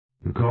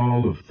The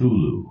Call of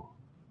Chthulu,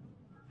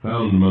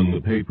 found among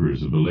the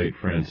papers of the late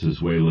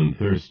Francis Wayland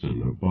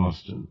Thurston of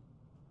Boston.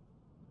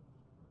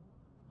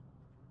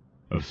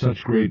 Of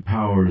such great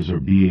powers or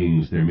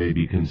beings there may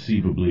be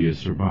conceivably a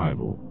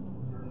survival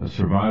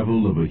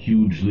of a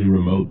hugely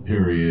remote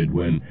period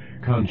when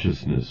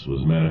consciousness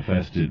was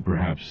manifested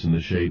perhaps in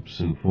the shapes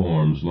and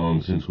forms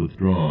long since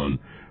withdrawn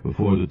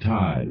before the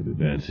tide of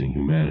advancing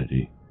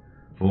humanity,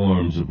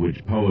 forms of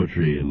which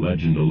poetry and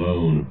legend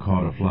alone have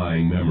caught a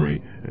flying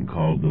memory and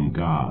called them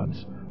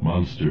gods,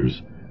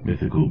 monsters,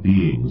 mythical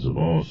beings of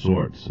all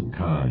sorts and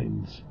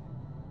kinds.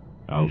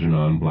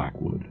 Algernon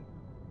Blackwood.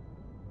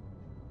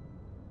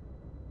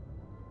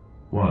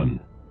 1.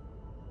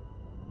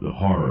 The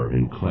Horror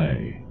in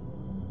Clay.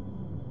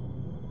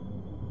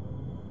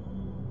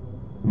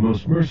 The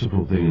most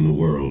merciful thing in the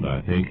world,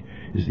 I think,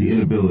 is the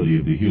inability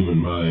of the human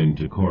mind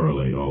to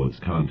correlate all its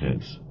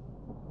contents.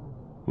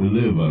 We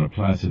live on a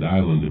placid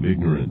island of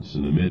ignorance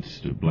in the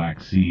midst of black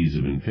seas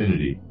of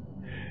infinity,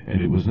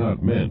 and it was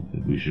not meant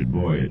that we should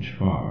voyage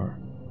far.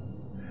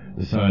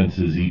 The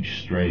sciences,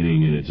 each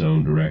straining in its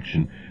own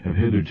direction, have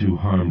hitherto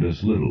harmed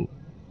us little,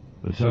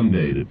 but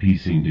someday the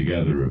piecing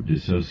together of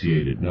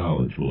dissociated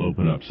knowledge will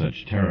open up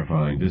such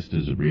terrifying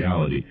vistas of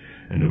reality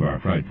and of our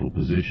frightful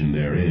position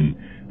therein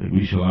that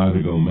we shall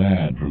either go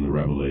mad from the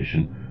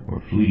revelation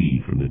or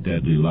flee from the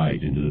deadly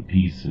light into the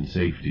peace and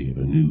safety of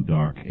a new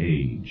dark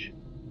age.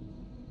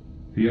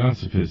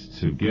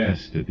 Theosophists have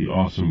guessed at the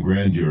awesome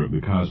grandeur of the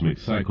cosmic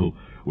cycle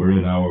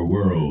wherein our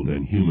world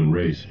and human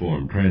race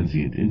form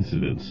transient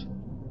incidents.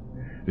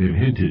 They have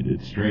hinted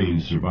at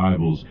strange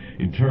survivals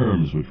in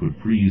terms which would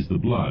freeze the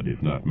blood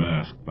if not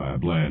masked by a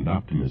bland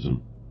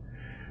optimism.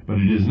 But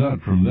it is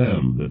not from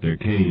them that there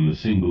came the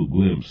single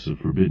glimpse of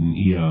forbidden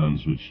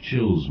eons which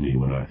chills me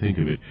when I think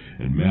of it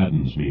and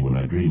maddens me when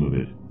I dream of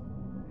it.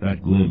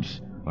 That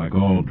glimpse, like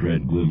all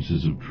dread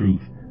glimpses of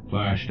truth,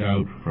 flashed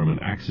out from an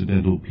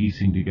accidental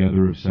piecing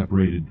together of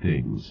separated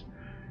things,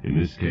 in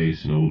this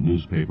case an old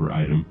newspaper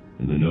item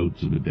and the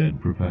notes of a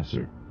dead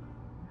professor.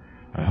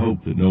 I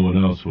hope that no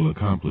one else will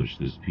accomplish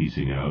this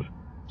piecing out.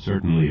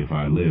 Certainly, if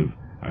I live,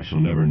 I shall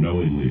never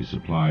knowingly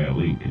supply a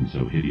link in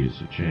so hideous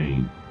a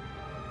chain.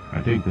 I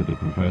think that the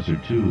professor,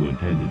 too,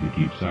 intended to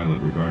keep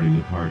silent regarding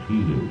the part he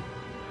knew,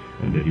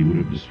 and that he would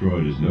have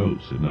destroyed his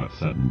notes had not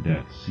sudden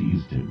death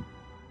seized him.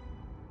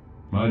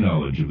 My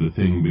knowledge of the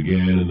thing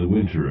began in the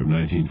winter of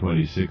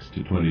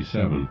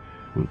 1926-27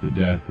 with the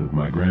death of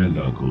my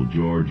granduncle,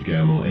 George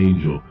Gamble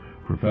Angel,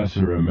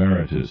 Professor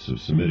Emeritus of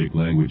Semitic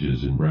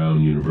Languages in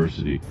Brown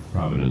University,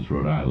 Providence,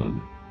 Rhode Island.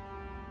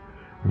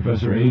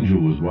 Professor Angel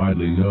was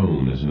widely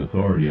known as an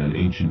authority on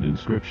ancient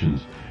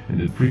inscriptions and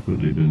had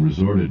frequently been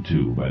resorted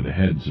to by the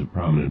heads of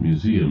prominent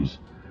museums,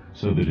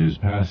 so that his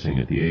passing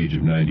at the age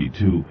of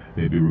 92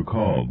 may be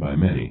recalled by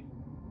many.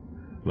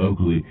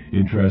 Locally,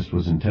 interest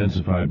was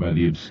intensified by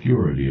the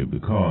obscurity of the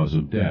cause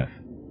of death.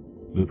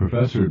 The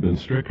professor had been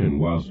stricken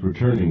whilst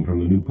returning from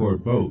the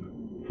Newport boat,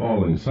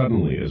 falling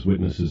suddenly, as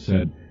witnesses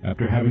said,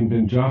 after having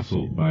been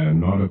jostled by a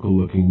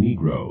nautical-looking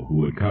Negro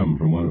who had come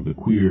from one of the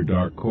queer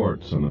dark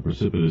courts on the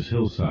precipitous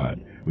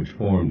hillside which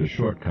formed a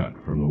shortcut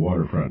from the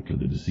waterfront to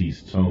the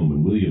deceased's home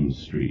in Williams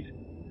Street.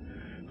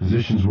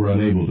 Physicians were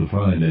unable to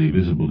find any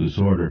visible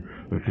disorder,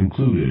 but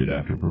concluded,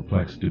 after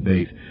perplexed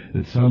debate,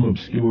 that some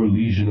obscure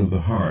lesion of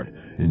the heart,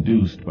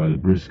 induced by the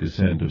brisk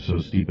ascent of so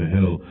steep a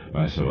hill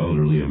by so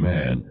elderly a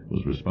man,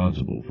 was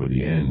responsible for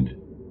the end.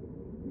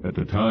 At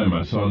the time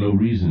I saw no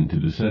reason to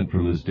dissent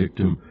from this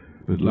dictum,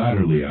 but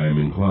latterly I am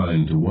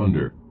inclined to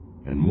wonder,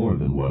 and more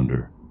than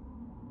wonder.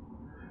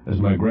 As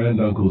my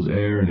granduncle's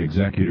heir and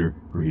executor,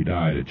 for he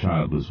died a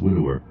childless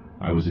widower,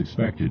 I was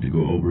expected to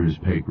go over his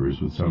papers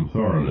with some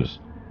thoroughness,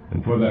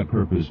 and for that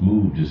purpose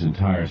moved his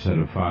entire set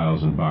of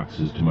files and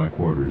boxes to my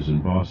quarters in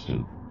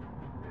Boston.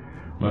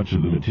 Much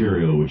of the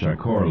material which I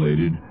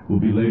correlated will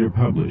be later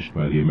published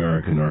by the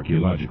American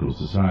Archaeological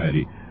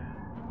Society,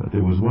 but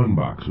there was one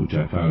box which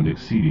I found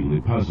exceedingly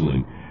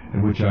puzzling,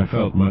 and which I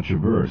felt much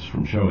averse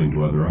from showing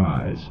to other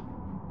eyes.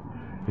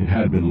 It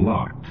had been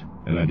locked,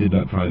 and I did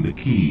not find the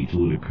key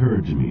till it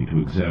occurred to me to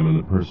examine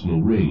the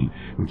personal ring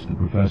which the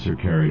professor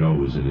carried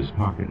always in his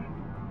pocket.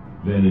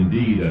 Then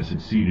indeed I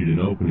succeeded in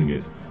opening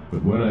it,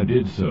 but when I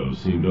did so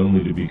seemed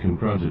only to be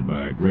confronted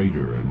by a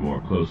greater and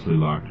more closely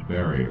locked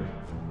barrier.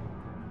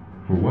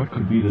 For what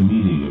could be the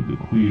meaning of the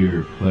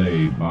queer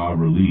clay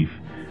bas-relief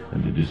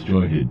and the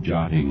disjointed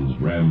jottings,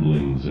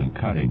 ramblings, and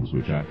cuttings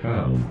which I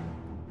found?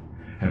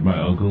 Had my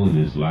uncle in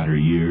his latter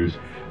years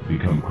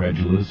become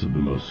credulous of the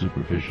most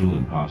superficial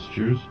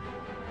impostures?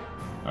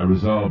 I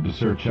resolved to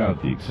search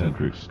out the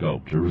eccentric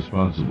sculptor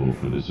responsible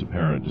for this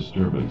apparent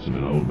disturbance of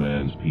an old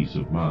man's peace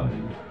of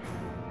mind.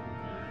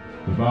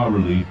 The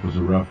bas-relief was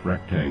a rough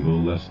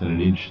rectangle less than an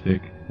inch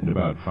thick and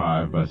about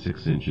 5 by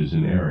 6 inches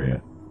in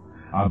area,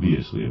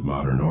 obviously of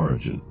modern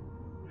origin.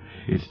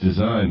 Its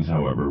designs,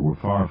 however, were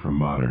far from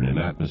modern in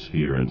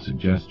atmosphere and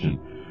suggestion,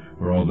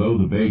 for although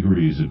the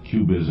vagaries of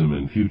cubism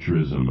and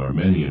futurism are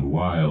many and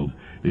wild,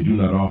 they do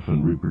not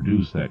often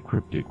reproduce that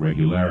cryptic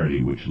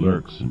regularity which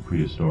lurks in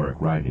prehistoric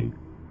writing.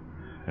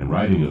 and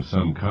writing of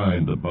some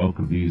kind the bulk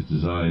of these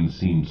designs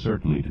seemed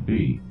certainly to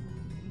be.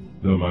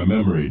 Though my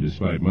memory,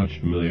 despite much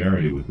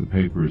familiarity with the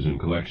papers and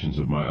collections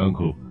of my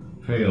uncle,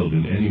 failed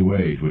in any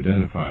way to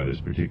identify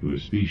this particular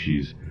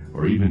species,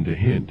 or even to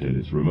hint at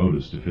its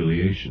remotest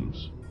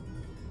affiliations.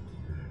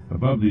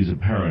 Above these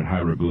apparent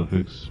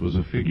hieroglyphics was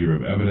a figure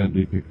of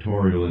evidently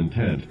pictorial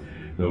intent,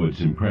 though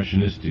its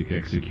impressionistic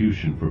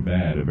execution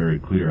forbade a very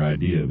clear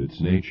idea of its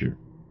nature.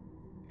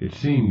 It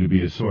seemed to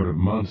be a sort of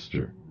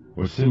monster,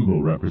 or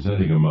symbol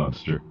representing a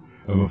monster,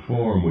 of a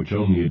form which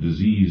only a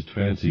diseased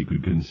fancy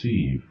could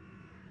conceive.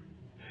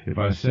 If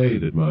I say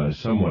that my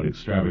somewhat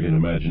extravagant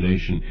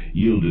imagination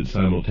yielded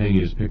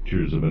simultaneous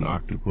pictures of an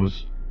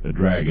octopus, a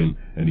dragon,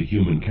 and a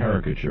human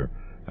caricature,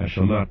 I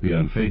shall not be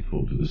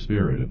unfaithful to the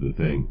spirit of the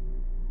thing.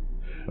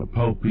 A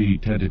pulpy,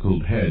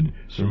 tentacled head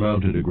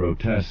surmounted a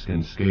grotesque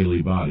and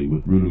scaly body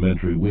with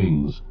rudimentary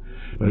wings,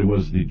 but it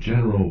was the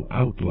general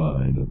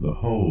outline of the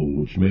whole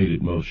which made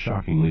it most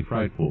shockingly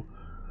frightful.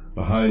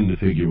 Behind the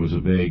figure was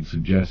a vague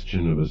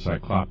suggestion of a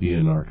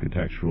cyclopean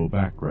architectural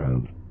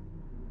background.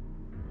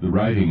 The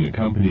writing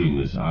accompanying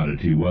this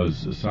oddity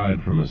was,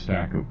 aside from a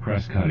stack of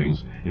press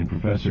cuttings, in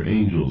Professor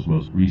Angel's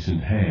most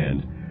recent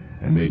hand,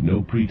 and made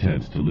no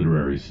pretense to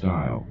literary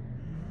style.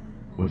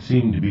 What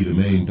seemed to be the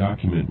main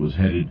document was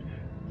headed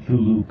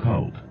Chthulu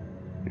Cult,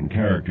 in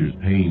characters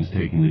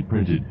painstakingly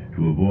printed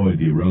to avoid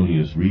the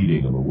erroneous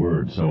reading of a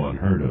word so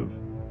unheard of.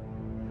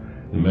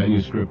 The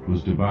manuscript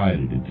was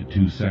divided into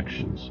two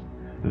sections,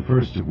 the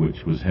first of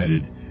which was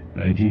headed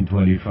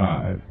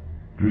 1925,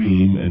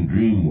 Dream and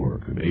Dream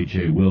Work of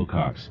H.A.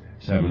 Wilcox,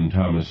 7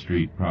 Thomas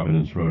Street,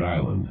 Providence, Rhode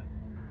Island,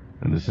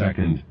 and the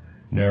second,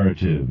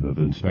 Narrative of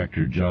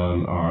Inspector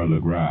John R.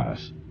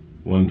 LaGrasse,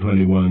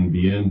 121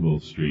 Bienville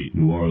Street,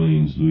 New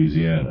Orleans,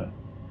 Louisiana.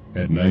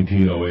 At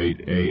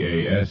 1908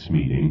 AAS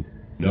meeting,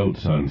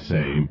 notes on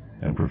same,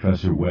 and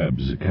Professor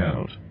Webb's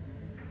account.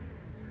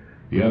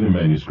 The other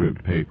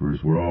manuscript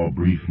papers were all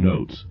brief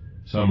notes,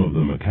 some of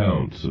them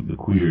accounts of the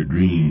queer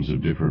dreams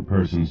of different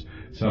persons,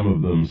 some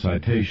of them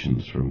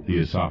citations from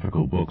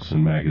theosophical books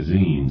and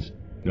magazines,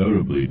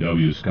 notably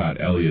W. Scott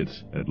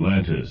Eliot's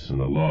Atlantis and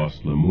the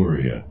Lost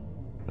Lemuria,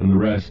 and the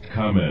rest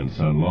comments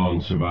on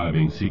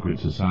long-surviving secret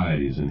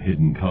societies and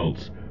hidden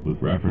cults, with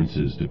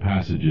references to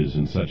passages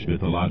in such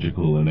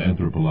mythological and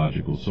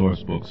anthropological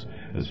source books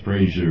as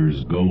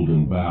Fraser's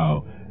Golden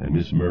Bough and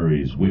Miss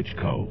Murray's Witch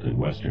Cult in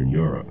Western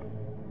Europe.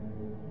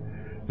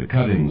 The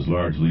cuttings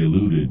largely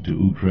alluded to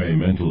outre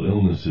mental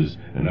illnesses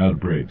and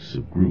outbreaks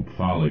of group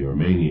folly or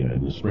mania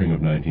in the spring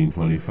of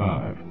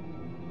 1925.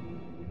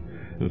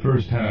 The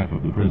first half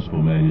of the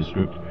principal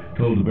manuscript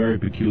told a very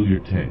peculiar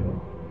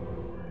tale.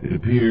 It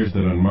appears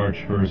that on March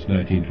 1st,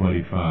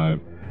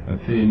 1925, a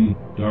thin,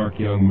 dark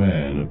young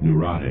man of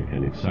neurotic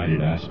and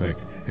excited aspect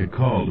had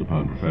called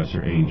upon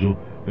Professor Angel,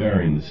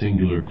 bearing the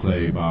singular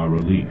clay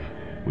bas-relief,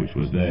 which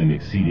was then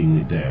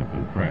exceedingly damp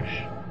and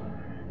fresh.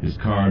 His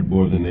card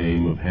bore the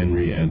name of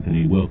Henry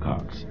Anthony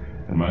Wilcox,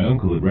 and my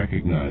uncle had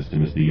recognized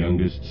him as the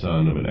youngest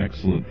son of an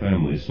excellent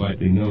family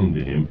slightly known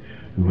to him,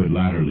 who had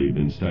latterly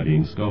been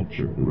studying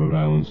sculpture at the Rhode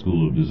Island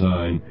School of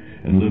Design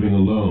and living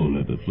alone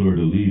at the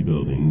Fleur-de-Lis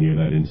building near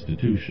that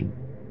institution.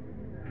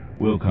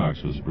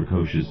 Wilcox was a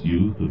precocious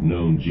youth of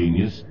known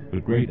genius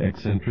but great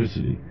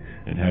eccentricity,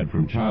 and had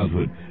from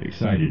childhood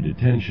excited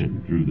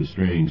attention through the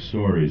strange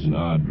stories and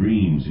odd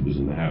dreams he was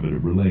in the habit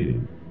of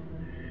relating.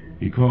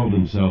 He called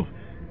himself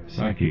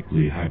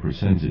psychically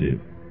hypersensitive,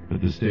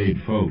 but the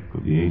staid folk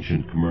of the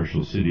ancient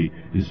commercial city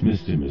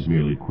dismissed him as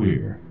merely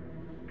queer.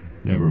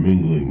 Never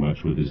mingling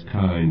much with his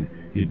kind,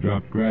 he had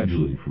dropped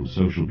gradually from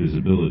social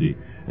visibility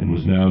and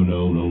was now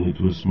known only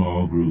to a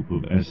small group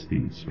of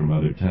aesthetes from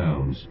other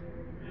towns.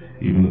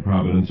 Even the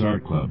Providence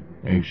Art Club,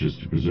 anxious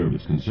to preserve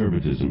its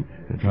conservatism,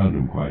 had found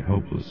him quite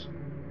hopeless.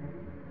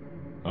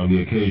 On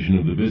the occasion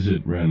of the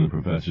visit, ran the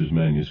professor's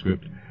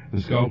manuscript,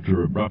 the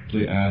sculptor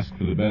abruptly asked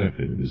for the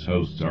benefit of his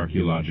host's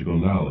archaeological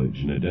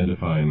knowledge in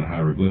identifying the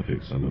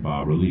hieroglyphics on the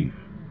bas-relief.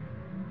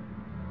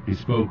 He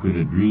spoke in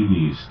a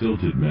dreamy,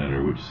 stilted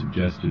manner which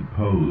suggested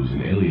pose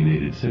and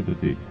alienated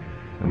sympathy,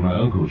 and my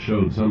uncle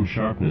showed some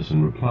sharpness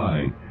in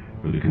replying,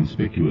 for the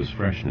conspicuous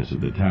freshness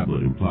of the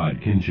tablet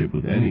implied kinship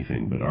with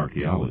anything but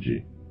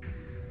archaeology.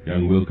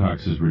 Young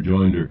Wilcox's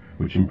rejoinder,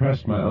 which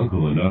impressed my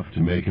uncle enough to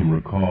make him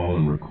recall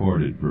and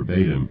record it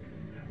verbatim,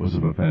 was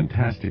of a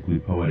fantastically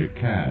poetic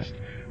cast,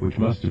 which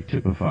must have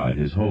typified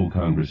his whole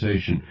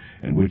conversation,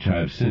 and which I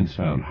have since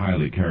found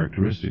highly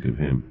characteristic of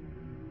him.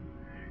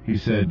 He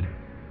said,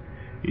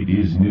 "It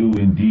is new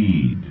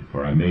indeed,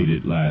 for I made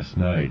it last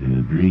night in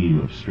a dream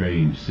of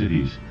strange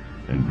cities,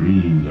 and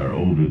dreams are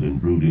older than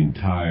brooding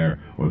Tyre,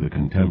 or the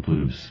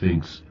contemplative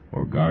Sphinx,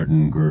 or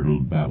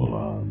garden-girdled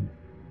Babylon."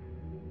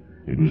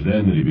 It was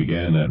then that he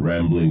began that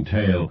rambling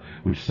tale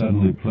which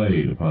suddenly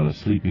played upon a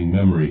sleeping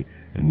memory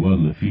and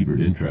won the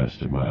fevered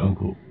interest of my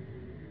uncle.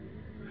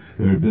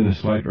 There had been a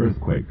slight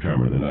earthquake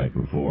tremor the night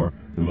before,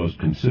 the most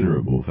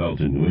considerable felt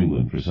in New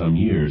England for some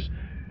years,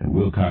 and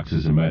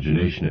Wilcox's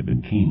imagination had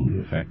been keenly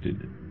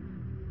affected.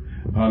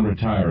 Upon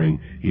retiring,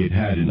 he had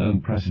had an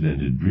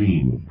unprecedented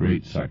dream of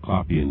great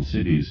cyclopean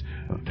cities,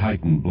 of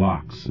Titan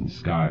blocks and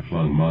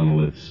sky-flung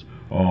monoliths,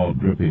 all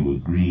dripping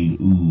with green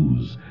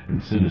ooze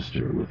and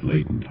sinister with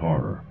latent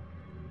horror.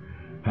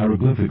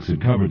 Hieroglyphics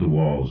had covered the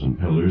walls and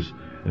pillars,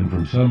 and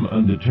from some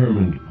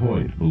undetermined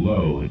point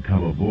below had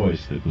come a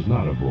voice that was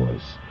not a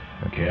voice,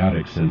 a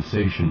chaotic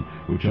sensation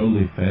which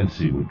only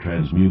fancy would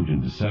transmute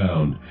into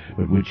sound,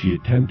 but which he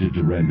attempted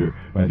to render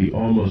by the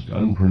almost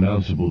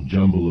unpronounceable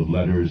jumble of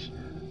letters,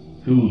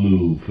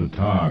 Chthulu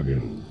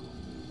Fatagan.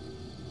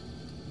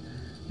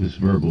 This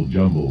verbal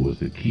jumble was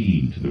the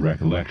key to the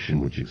recollection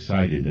which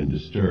excited and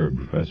disturbed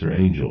Professor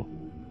Angel.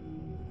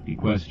 He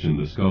questioned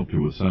the sculptor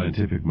with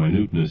scientific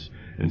minuteness,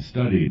 and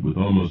studied with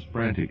almost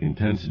frantic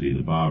intensity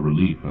the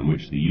bas-relief on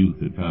which the youth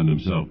had found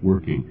himself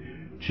working,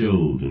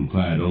 chilled and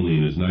clad only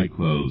in his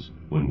night-clothes,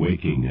 when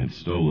waking had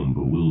stolen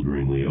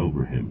bewilderingly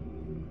over him.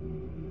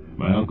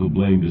 My uncle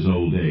blamed his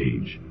old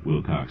age,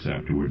 Wilcox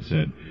afterward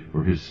said,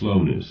 for his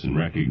slowness in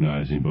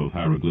recognizing both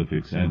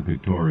hieroglyphics and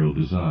pictorial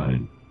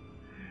design.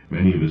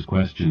 Many of his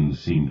questions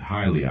seemed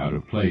highly out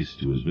of place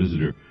to his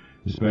visitor,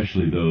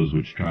 especially those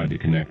which tried to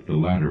connect the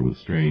latter with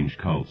strange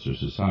cults or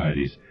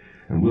societies,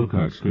 and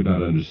Wilcox could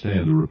not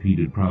understand the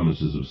repeated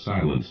promises of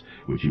silence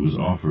which he was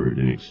offered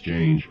in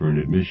exchange for an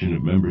admission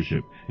of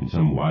membership in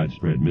some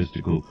widespread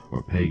mystical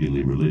or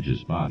paganly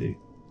religious body.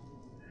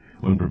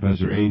 When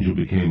Professor Angel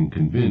became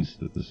convinced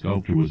that the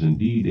sculptor was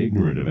indeed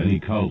ignorant of any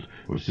cult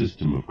or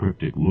system of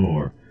cryptic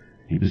lore,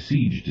 he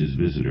besieged his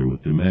visitor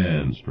with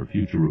demands for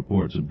future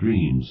reports of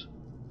dreams.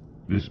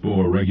 This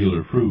bore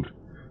regular fruit,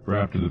 for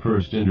after the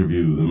first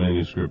interview the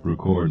manuscript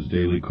records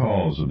daily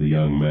calls of the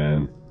young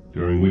man,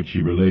 during which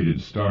he related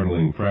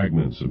startling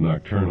fragments of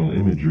nocturnal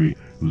imagery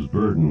whose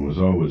burden was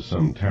always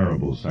some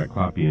terrible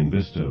cyclopean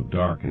vista of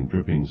dark and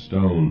dripping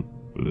stone,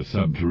 with a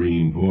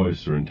subterranean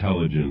voice or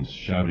intelligence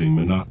shouting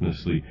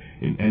monotonously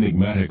in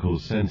enigmatical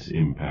sense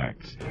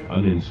impacts,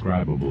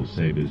 uninscribable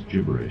save as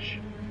gibberish.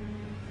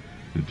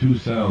 The two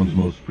sounds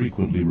most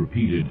frequently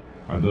repeated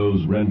are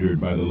those rendered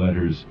by the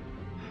letters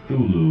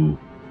Chthulu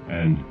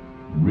and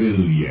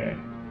Rilye.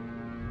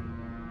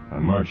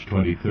 On March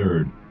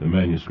 23rd, the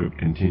manuscript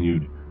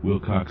continued,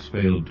 Wilcox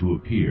failed to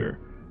appear,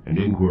 and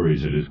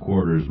inquiries at his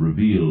quarters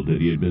revealed that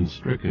he had been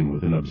stricken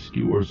with an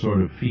obscure sort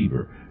of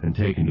fever and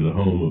taken to the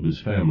home of his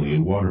family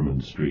in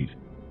Waterman Street.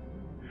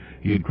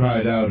 He had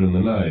cried out in the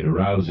night,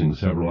 arousing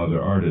several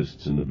other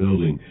artists in the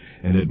building,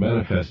 and had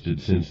manifested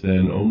since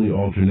then only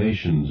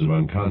alternations of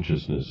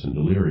unconsciousness and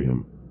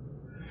delirium.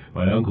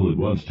 My uncle at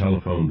once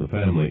telephoned the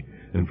family,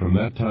 and from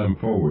that time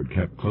forward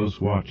kept close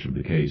watch of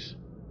the case,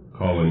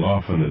 calling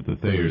often at the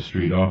Thayer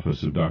Street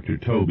office of Dr.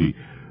 Toby,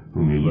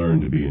 whom he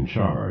learned to be in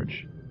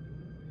charge.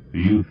 The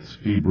youth's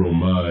febrile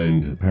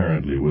mind,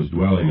 apparently, was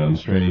dwelling on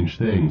strange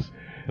things,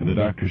 and the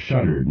doctor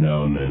shuddered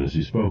now and then as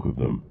he spoke of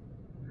them.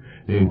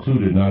 They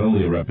included not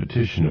only a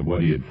repetition of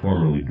what he had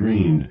formerly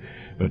dreamed,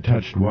 but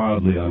touched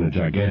wildly on a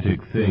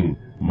gigantic thing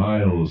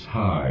miles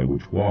high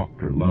which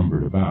walked or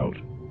lumbered about.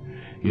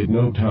 He at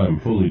no time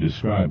fully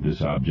described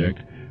this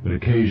object, but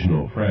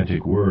occasional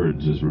frantic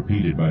words, as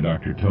repeated by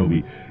Dr.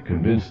 Toby,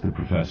 convinced the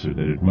professor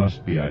that it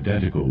must be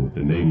identical with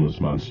the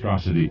nameless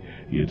monstrosity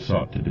he had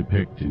sought to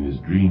depict in his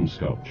dream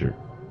sculpture.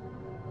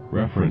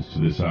 Reference to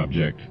this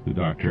object, the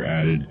doctor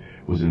added,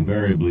 was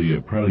invariably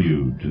a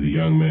prelude to the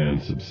young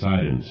man's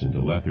subsidence into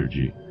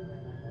lethargy.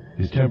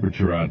 His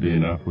temperature, oddly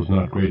enough, was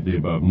not greatly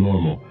above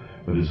normal,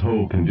 but his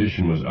whole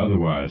condition was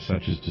otherwise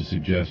such as to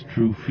suggest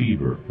true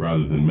fever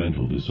rather than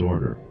mental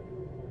disorder.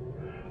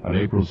 On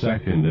April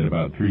 2nd, at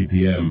about 3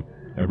 p.m.,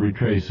 every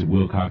trace of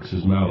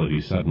Wilcox's malady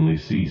suddenly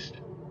ceased.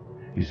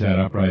 He sat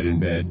upright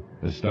in bed,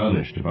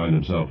 astonished to find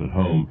himself at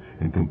home,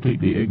 and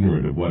completely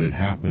ignorant of what had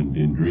happened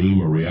in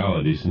dream or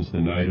reality since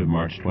the night of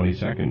March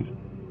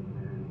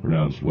 22nd.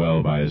 Pronounced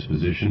well by his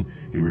physician,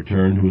 he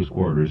returned to his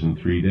quarters in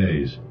 3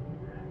 days.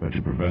 But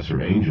to Professor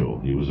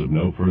Angel he was of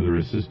no further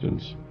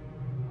assistance.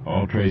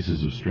 All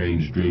traces of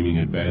strange dreaming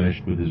had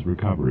vanished with his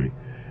recovery,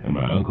 and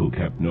my uncle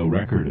kept no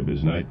record of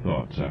his night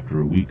thoughts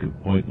after a week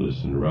of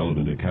pointless and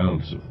irrelevant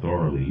accounts of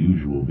thoroughly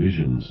usual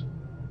visions.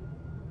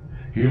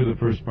 Here the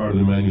first part of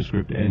the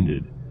manuscript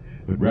ended,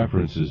 but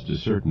references to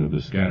certain of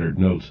the scattered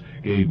notes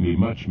gave me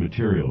much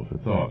material for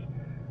thought,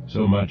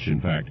 so much, in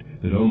fact,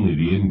 that only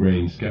the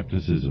ingrained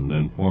skepticism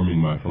then forming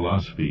my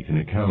philosophy can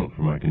account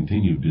for my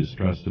continued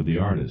distrust of the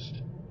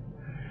artist.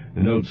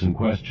 The notes in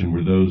question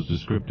were those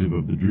descriptive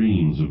of the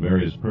dreams of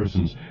various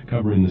persons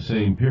covering the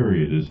same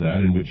period as that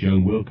in which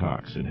young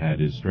Wilcox had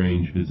had his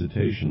strange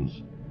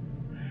visitations.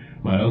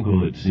 My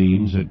uncle, it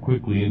seems, had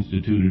quickly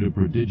instituted a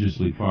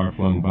prodigiously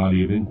far-flung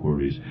body of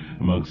inquiries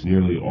amongst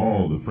nearly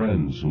all the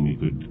friends whom he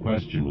could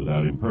question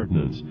without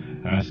impertinence,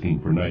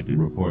 asking for nightly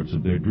reports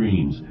of their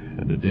dreams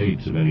and the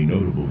dates of any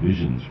notable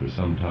visions for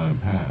some time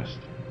past.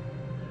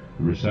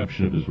 The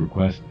reception of his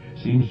request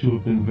seems to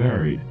have been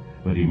varied,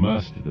 but he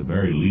must, at the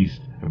very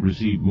least, have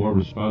received more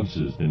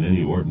responses than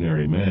any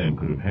ordinary man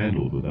could have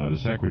handled without a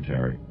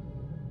secretary.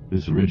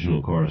 This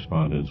original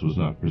correspondence was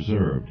not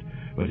preserved,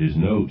 but his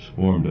notes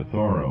formed a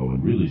thorough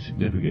and really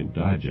significant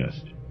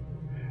digest.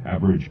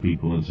 average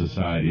people in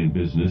society and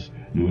business,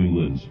 New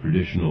England's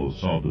traditional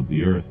salt of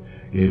the earth,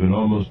 gave an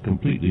almost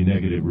completely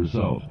negative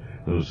result,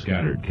 though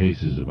scattered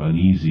cases of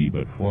uneasy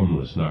but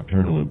formless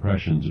nocturnal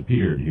impressions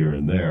appeared here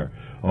and there,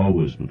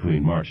 always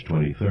between March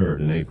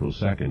 23rd and April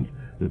 2nd,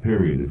 the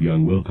period of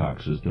young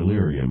Wilcox's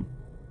delirium.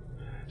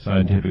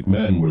 Scientific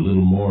men were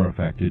little more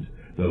affected,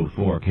 though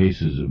 4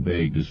 cases of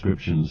vague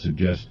descriptions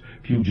suggest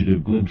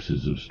fugitive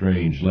glimpses of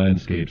strange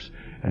landscapes,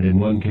 and in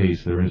one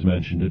case there is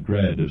mentioned a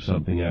dread of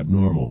something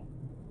abnormal.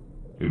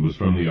 It was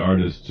from the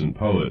artists and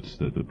poets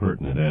that the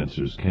pertinent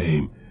answers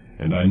came,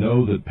 and I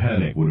know that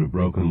panic would have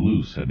broken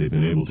loose had they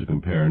been able to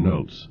compare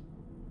notes.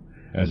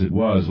 As it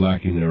was,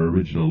 lacking their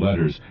original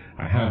letters,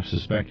 I half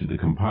suspected the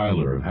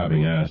compiler of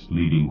having asked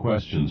leading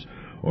questions,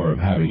 or of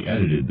having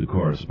edited the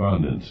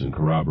correspondence in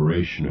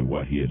corroboration of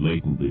what he had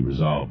latently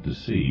resolved to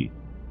see.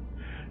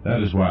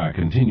 That is why I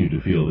continue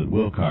to feel that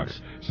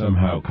Wilcox,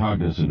 somehow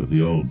cognizant of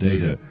the old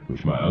data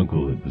which my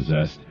uncle had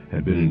possessed,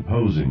 had been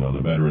imposing on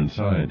the veteran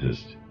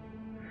scientist.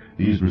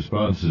 These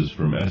responses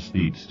from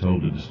aesthetes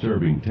told a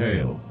disturbing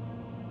tale.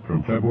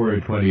 From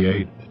February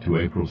 28th to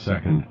April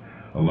 2nd,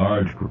 a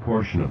large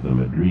proportion of them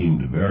had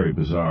dreamed very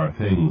bizarre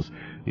things,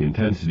 the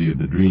intensity of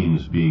the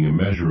dreams being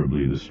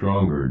immeasurably the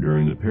stronger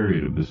during the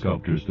period of the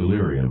sculptor's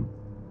delirium.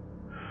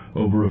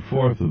 Over a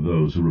fourth of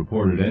those who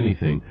reported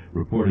anything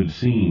reported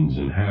scenes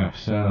and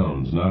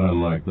half-sounds not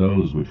unlike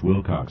those which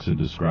Wilcox had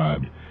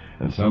described,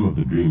 and some of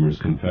the dreamers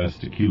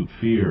confessed acute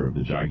fear of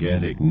the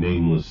gigantic,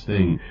 nameless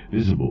thing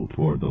visible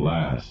toward the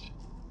last.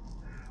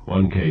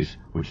 One case,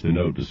 which the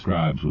note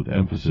describes with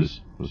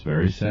emphasis, was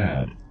very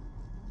sad.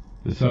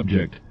 The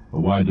subject, a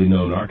widely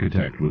known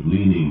architect with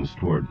leanings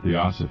toward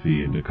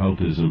theosophy and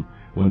occultism,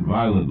 went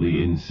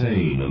violently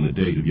insane on the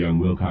date of young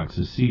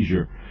Wilcox's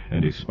seizure,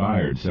 and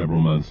expired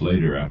several months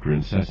later after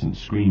incessant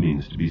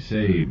screamings to be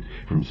saved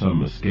from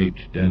some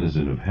escaped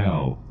denizen of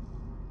hell.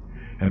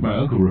 Had my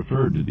uncle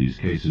referred to these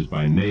cases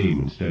by name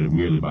instead of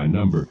merely by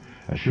number,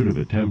 I should have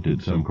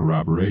attempted some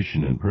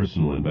corroboration and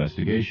personal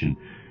investigation,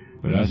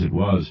 but as it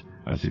was,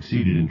 I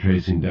succeeded in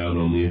tracing down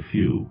only a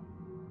few.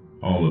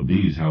 All of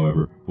these,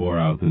 however, bore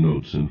out the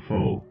notes in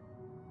full.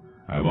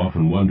 I have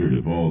often wondered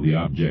if all the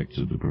objects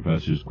of the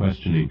professor's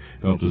questioning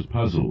felt as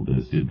puzzled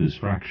as did this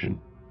fraction.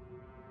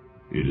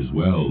 It is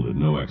well that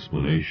no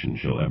explanation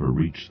shall ever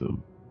reach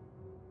them.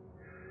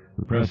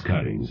 The press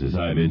cuttings, as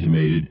I have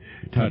intimated,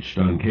 touched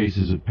on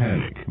cases of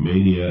panic,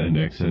 mania, and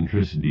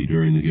eccentricity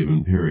during the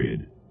given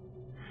period.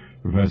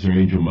 Professor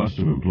Angel must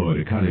have employed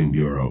a cutting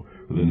bureau,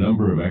 for the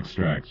number of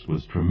extracts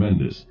was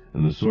tremendous,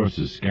 and the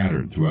sources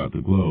scattered throughout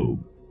the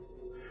globe.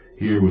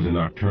 Here was a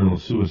nocturnal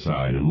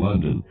suicide in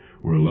London,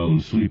 where a lone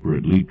sleeper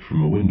had leaped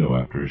from a window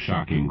after a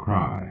shocking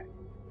cry.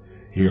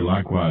 Here,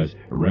 likewise,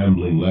 a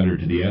rambling letter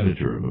to the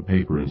editor of a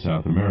paper in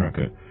South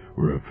America,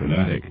 where a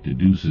fanatic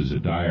deduces a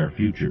dire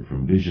future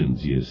from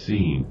visions he has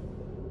seen.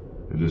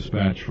 A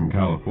dispatch from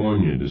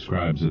California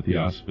describes a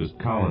theosophist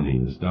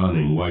colony as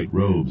donning white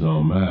robes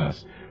en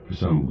masse for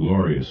some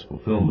glorious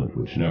fulfillment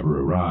which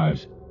never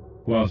arrives,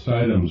 whilst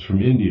items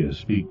from India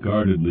speak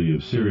guardedly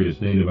of serious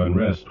native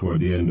unrest toward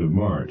the end of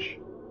March.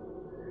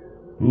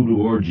 Voodoo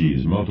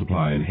orgies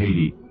multiply in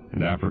Haiti,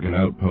 and African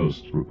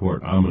outposts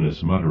report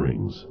ominous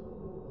mutterings.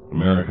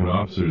 American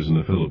officers in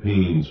the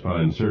Philippines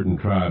find certain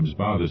tribes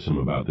bothersome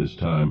about this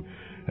time,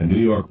 and New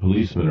York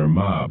policemen are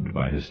mobbed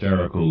by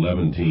hysterical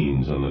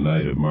Levantines on the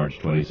night of March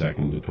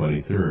 22nd to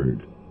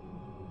 23rd.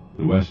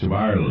 The west of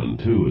Ireland,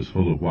 too, is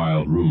full of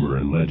wild rumor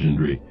and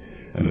legendary,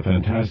 and a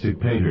fantastic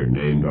painter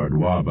named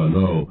Ardois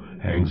Bonneau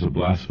hangs a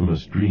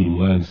blasphemous dream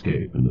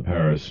landscape in the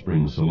Paris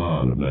Spring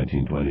Salon of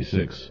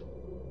 1926.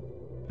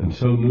 And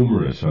so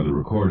numerous are the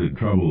recorded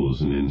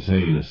troubles in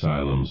insane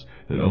asylums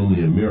that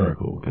only a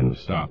miracle can have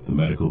stopped the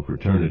medical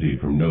fraternity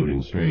from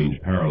noting strange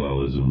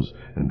parallelisms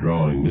and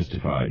drawing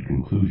mystified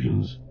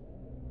conclusions.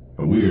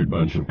 A weird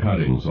bunch of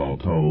cuttings, all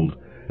told,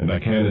 and I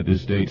can at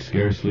this date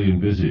scarcely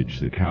envisage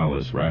the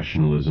callous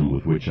rationalism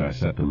with which I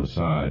set them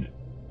aside.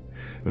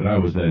 But I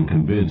was then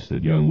convinced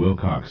that young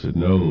Wilcox had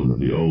known of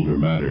the older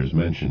matters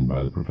mentioned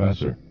by the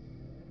professor.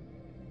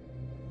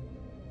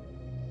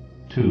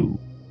 2.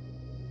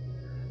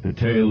 The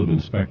Tale of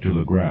Inspector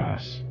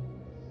Legrasse.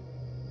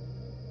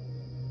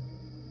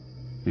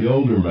 The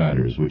older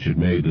matters which had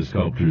made the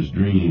sculptor's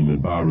dream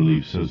and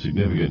bas-relief so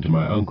significant to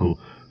my uncle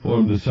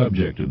formed the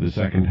subject of the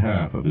second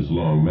half of his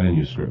long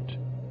manuscript.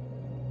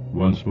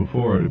 Once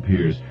before, it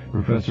appears,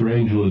 Professor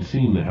Angel had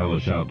seen the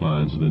hellish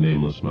outlines of the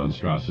nameless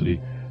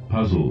monstrosity,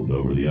 puzzled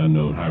over the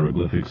unknown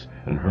hieroglyphics,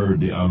 and heard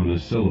the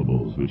ominous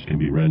syllables which can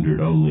be rendered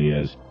only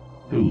as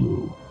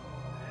Chthulu.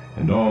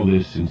 And all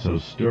this in so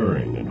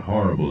stirring and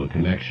horrible a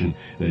connection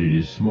that it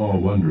is small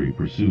wonder he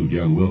pursued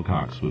young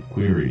Wilcox with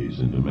queries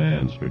and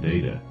demands for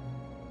data.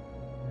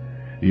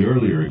 The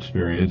earlier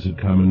experience had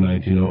come in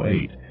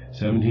 1908,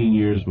 17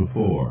 years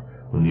before,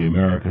 when the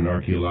American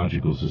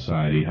Archaeological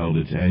Society held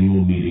its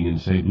annual meeting in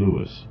St.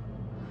 Louis.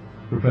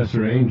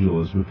 Professor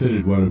Angel, as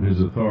befitted one of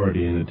his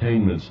authority and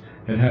attainments,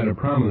 had had a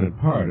prominent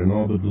part in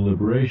all the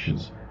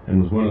deliberations,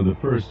 and was one of the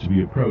first to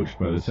be approached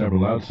by the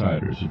several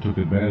outsiders who took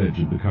advantage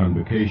of the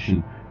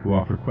convocation to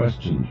offer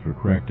questions for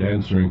correct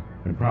answering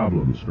and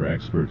problems for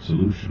expert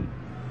solution.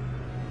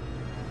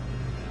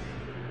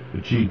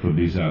 The chief of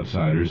these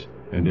outsiders,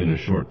 and in a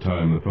short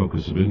time the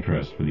focus of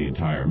interest for the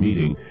entire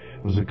meeting,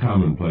 was a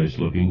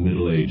commonplace-looking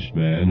middle-aged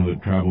man who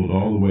had traveled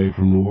all the way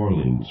from New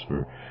Orleans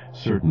for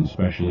certain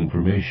special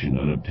information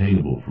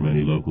unobtainable from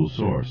any local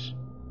source.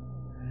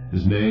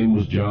 His name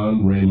was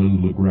John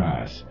Raymond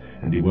LeGrasse,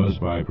 and he was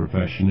by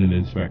profession an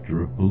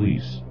inspector of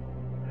police.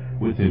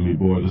 With him he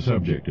bore the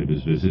subject of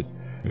his visit,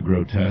 a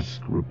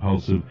grotesque,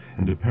 repulsive,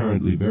 and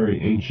apparently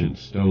very ancient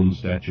stone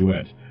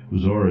statuette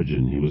whose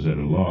origin he was at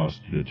a loss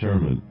to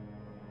determine.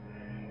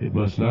 It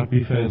must not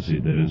be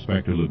fancied that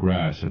Inspector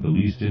LeGrasse had the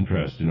least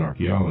interest in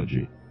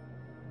archaeology.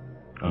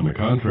 On the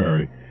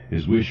contrary,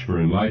 his wish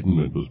for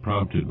enlightenment was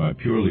prompted by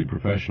purely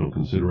professional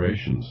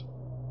considerations.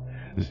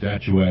 The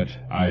statuette,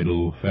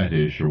 idol,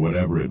 fetish, or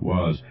whatever it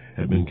was,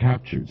 had been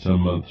captured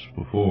some months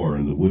before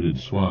in the wooded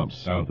swamps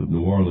south of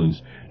New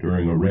Orleans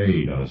during a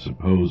raid on a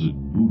supposed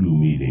voodoo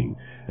meeting,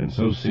 and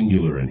so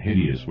singular and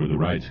hideous were the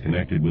rites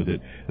connected with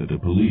it that the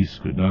police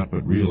could not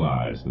but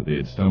realize that they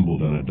had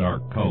stumbled on a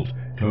dark cult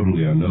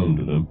totally unknown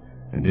to them,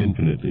 and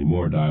infinitely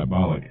more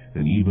diabolic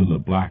than even the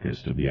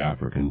blackest of the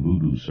African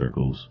voodoo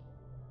circles.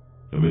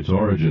 Of its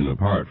origin,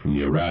 apart from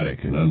the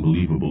erratic and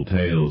unbelievable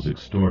tales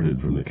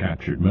extorted from the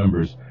captured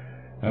members,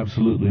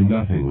 absolutely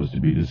nothing was to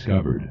be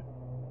discovered.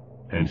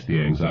 Hence the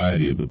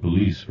anxiety of the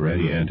police for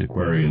any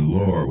antiquarian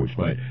lore which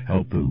might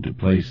help them to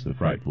place the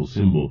frightful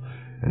symbol,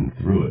 and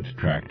through it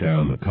track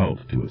down the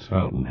cult to its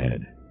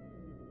fountainhead.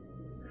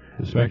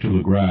 Inspector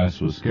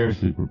LeGrasse was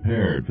scarcely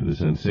prepared for the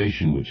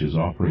sensation which his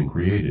offering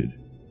created.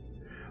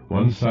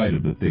 One sight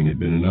of the thing had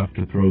been enough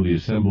to throw the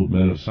assembled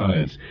men of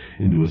science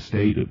into a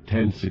state of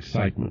tense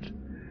excitement,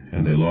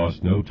 and they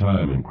lost no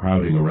time in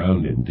crowding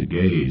around him to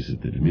gaze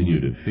at the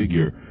diminutive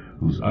figure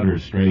whose utter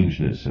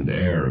strangeness and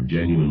air of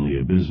genuinely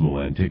abysmal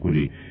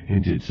antiquity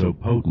hinted so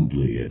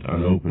potently at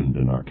unopened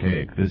and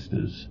archaic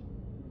vistas.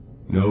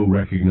 No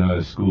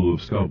recognized school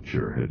of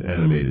sculpture had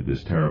animated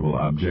this terrible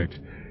object,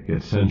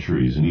 yet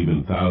centuries and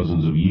even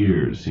thousands of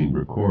years seemed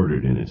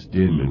recorded in its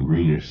dim and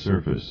greenish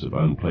surface of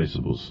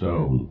unplaceable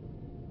stone.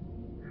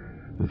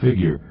 The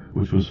figure,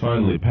 which was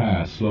finally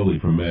passed slowly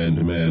from man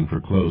to man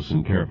for close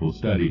and careful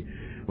study,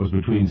 was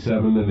between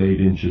 7 and 8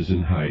 inches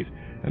in height,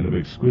 and of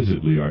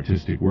exquisitely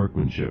artistic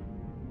workmanship.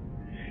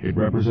 It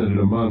represented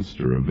a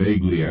monster of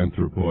vaguely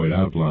anthropoid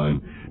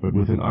outline, but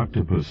with an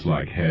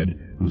octopus-like head,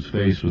 whose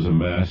face was a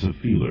mass of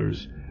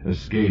feelers, a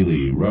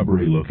scaly,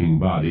 rubbery-looking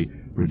body,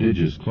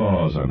 prodigious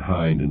claws on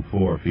hind and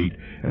fore feet,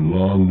 and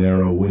long,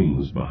 narrow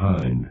wings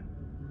behind.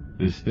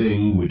 This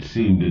thing, which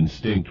seemed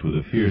instinct with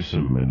a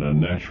fearsome and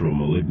unnatural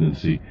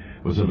malignancy,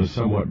 was of a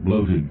somewhat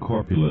bloated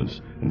corpulence,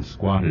 and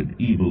squatted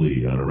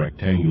evilly on a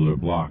rectangular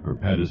block or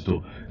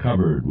pedestal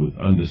covered with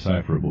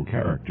undecipherable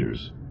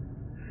characters.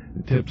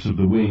 The tips of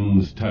the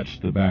wings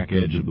touched the back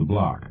edge of the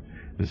block.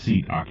 The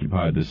seat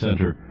occupied the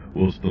center,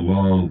 whilst the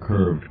long,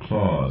 curved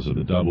claws of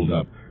the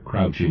doubled-up,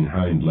 crouching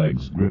hind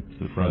legs gripped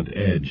the front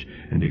edge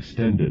and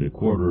extended a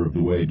quarter of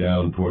the way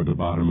down toward the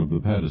bottom of the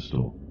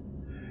pedestal.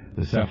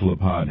 The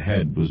cephalopod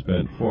head was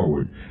bent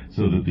forward,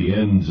 so that the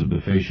ends of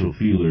the facial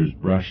feelers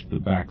brushed the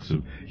backs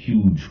of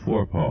huge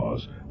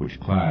forepaws, which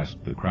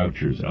clasped the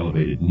croucher's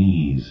elevated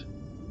knees.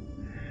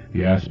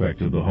 The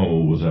aspect of the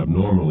whole was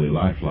abnormally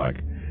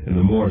lifelike, and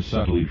the more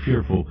subtly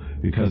fearful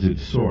because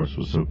its source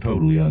was so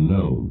totally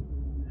unknown.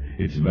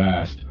 Its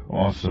vast,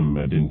 awesome,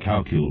 and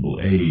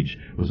incalculable age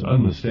was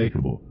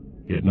unmistakable,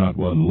 yet not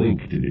one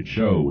link did it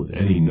show with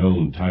any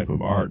known type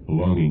of art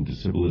belonging to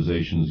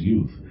civilization's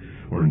youth,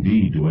 or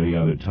indeed to any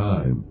other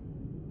time.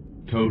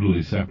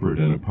 Totally separate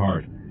and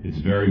apart, its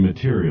very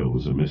material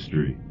was a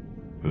mystery,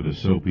 for the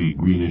soapy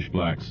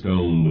greenish-black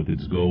stone with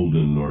its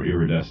golden or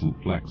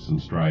iridescent flecks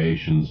and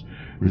striations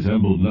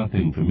resembled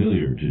nothing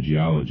familiar to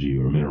geology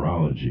or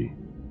mineralogy.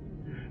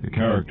 The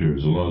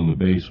characters along the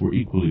base were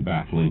equally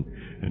baffling,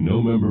 and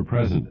no member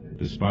present,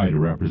 despite a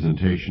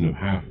representation of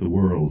half the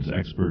world's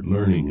expert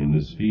learning in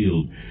this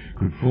field,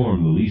 could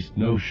form the least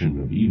notion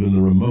of even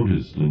the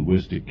remotest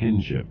linguistic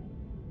kinship.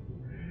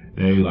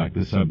 They, like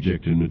the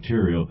subject and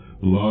material,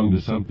 belonged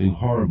to something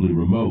horribly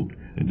remote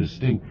and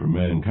distinct from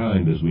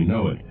mankind as we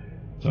know it,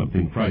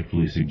 something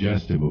frightfully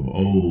suggestive of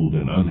old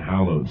and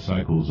unhallowed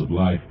cycles of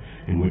life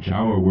in which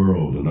our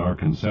world and our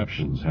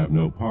conceptions have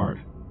no part.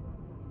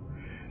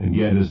 And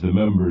yet, as the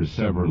members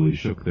severally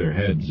shook their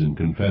heads and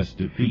confessed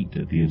defeat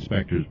at the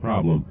inspector's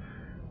problem,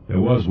 there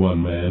was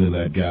one man in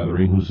that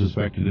gathering who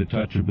suspected a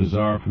touch of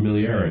bizarre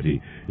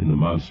familiarity in the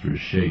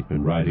monstrous shape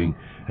and writing,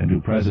 and who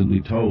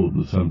presently told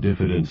with some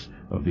diffidence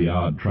of the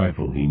odd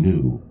trifle he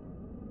knew.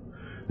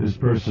 This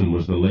person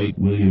was the late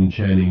William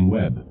Channing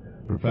Webb,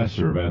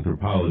 professor of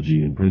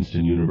anthropology in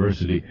Princeton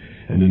University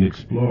and an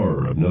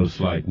explorer of no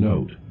slight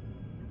note.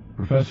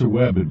 Professor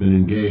Webb had been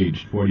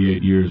engaged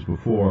 48 years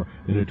before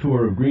in a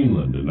tour of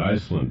Greenland and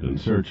Iceland in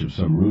search of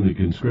some runic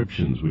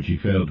inscriptions which he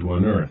failed to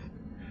unearth,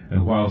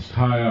 and whilst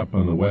high up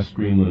on the West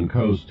Greenland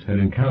coast had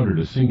encountered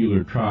a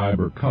singular tribe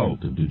or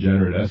cult of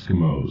degenerate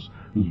Eskimos,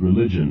 whose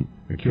religion,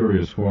 a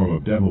curious form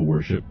of devil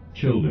worship,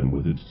 chilled him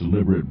with its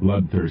deliberate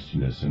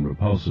bloodthirstiness and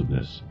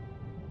repulsiveness.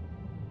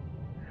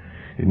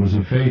 It was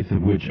a faith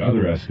of which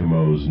other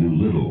Eskimos knew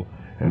little,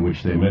 and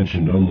which they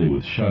mentioned only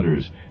with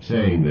shudders,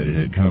 saying that it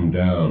had come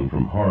down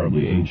from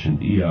horribly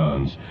ancient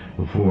eons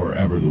before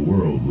ever the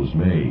world was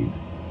made.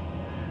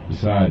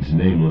 Besides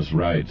nameless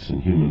rites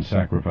and human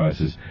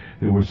sacrifices,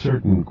 there were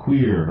certain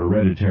queer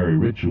hereditary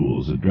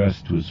rituals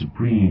addressed to a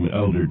supreme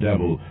elder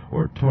devil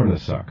or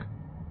Tornasuk,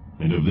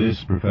 and of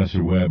this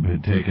Professor Webb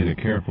had taken a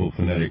careful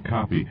phonetic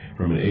copy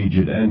from an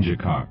aged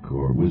Angakok,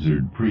 or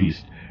wizard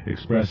priest,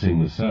 expressing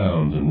the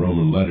sounds in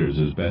Roman letters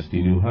as best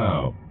he knew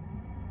how.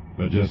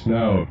 But just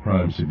now of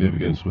prime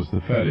significance was the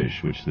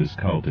fetish which this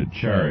cult had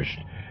cherished,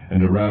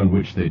 and around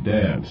which they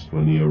danced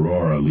when the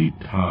aurora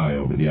leaped high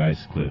over the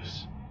ice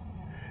cliffs.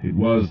 It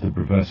was, the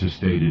professor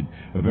stated,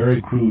 a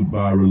very crude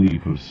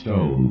bas-relief of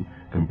stone,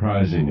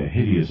 comprising a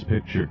hideous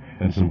picture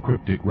and some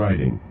cryptic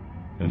writing,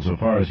 and so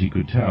far as he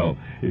could tell,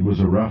 it was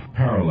a rough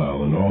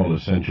parallel in all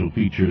essential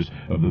features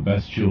of the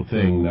bestial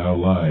thing now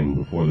lying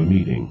before the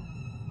meeting.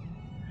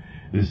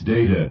 This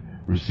data,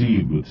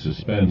 received with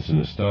suspense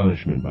and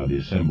astonishment by the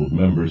assembled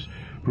members,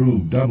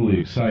 proved doubly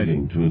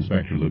exciting to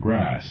Inspector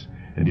Legrasse,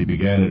 and he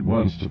began at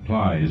once to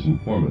ply his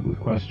informant with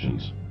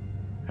questions.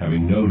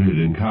 Having noted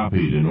and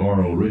copied an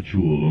oral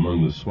ritual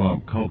among the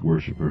swamp cult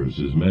worshippers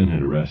his men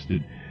had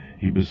arrested,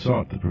 he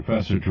besought the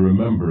professor to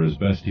remember as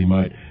best he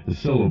might the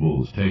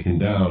syllables taken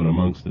down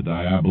amongst the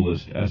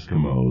diabolist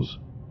Eskimos.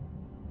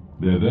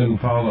 There then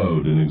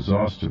followed an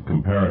exhaustive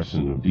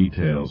comparison of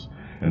details,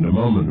 and a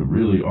moment of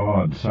really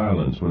awed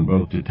silence when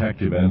both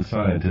detective and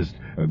scientist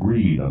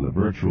agreed on the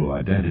virtual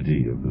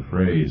identity of the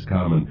phrase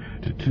common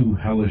to two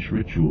hellish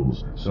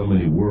rituals so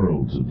many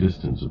worlds of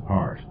distance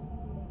apart.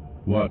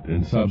 What,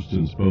 in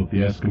substance, both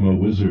the Eskimo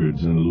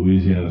wizards and the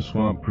Louisiana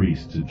swamp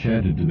priests had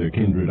chanted to their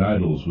kindred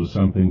idols was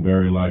something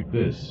very like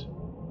this,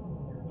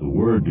 the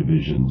word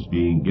divisions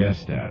being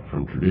guessed at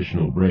from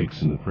traditional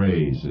breaks in the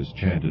phrase as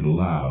chanted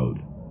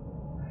aloud.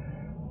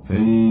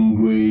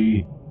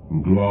 Thingui,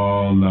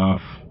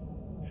 Glonaf,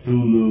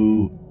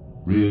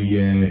 Chthulu,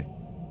 Rilye,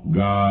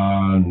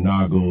 Ga,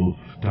 Nagel,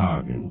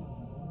 Ftagen.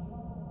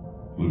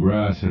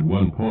 Legrasse had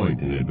one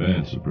point in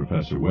advance of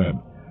Professor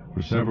Webb,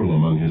 for several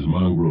among his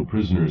mongrel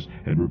prisoners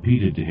had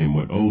repeated to him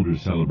what older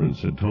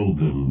celebrants had told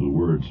them the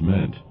words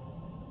meant.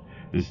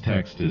 This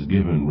text as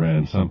given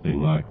ran something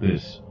like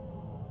this.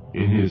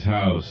 In his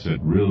house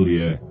at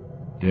Rilye,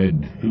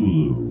 dead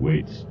Chthulu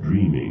waits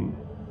dreaming.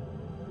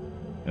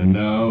 And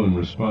now, in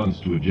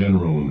response to a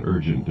general and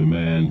urgent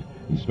demand,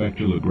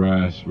 Inspector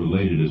Legrasse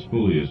related as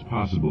fully as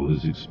possible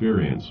his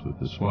experience with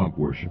the swamp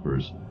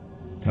worshippers,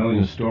 telling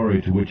a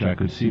story to which I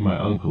could see my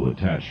uncle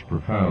attached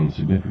profound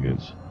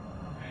significance.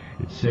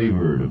 It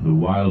savored of the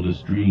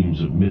wildest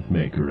dreams of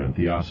mythmaker and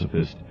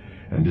theosophist,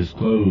 and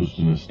disclosed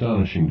an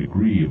astonishing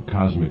degree of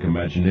cosmic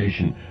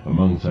imagination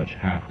among such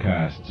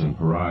half-castes and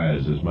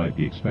pariahs as might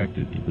be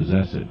expected to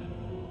possess it.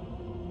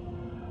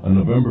 On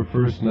November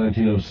 1st,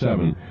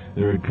 1907,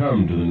 there had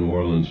come to the New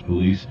Orleans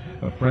police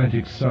a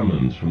frantic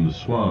summons from the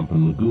swamp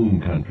and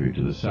lagoon country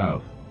to the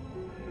south.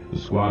 The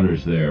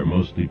squatters there,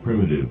 mostly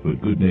primitive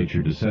but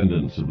good-natured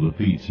descendants of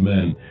Lafitte's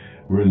men,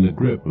 were in the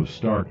grip of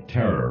stark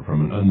terror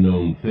from an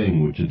unknown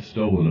thing which had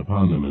stolen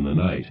upon them in the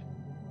night.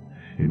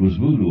 It was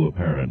voodoo,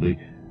 apparently,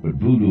 but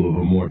voodoo of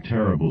a more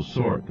terrible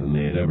sort than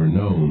they had ever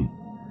known,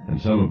 and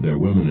some of their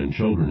women and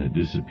children had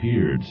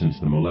disappeared since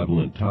the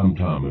malevolent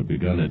tom-tom had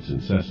begun its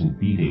incessant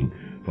beating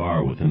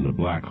far within the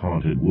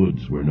black-haunted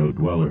woods where no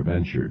dweller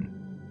ventured.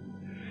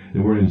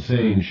 There were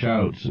insane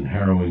shouts and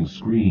harrowing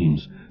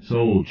screams,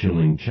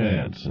 soul-chilling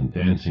chants and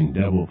dancing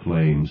devil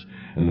flames,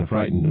 and the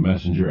frightened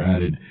messenger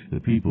added, the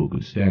people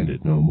could stand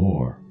it no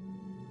more.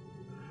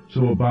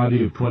 So a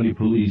body of 20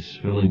 police,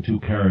 filling 2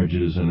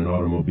 carriages and an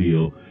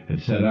automobile,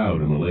 had set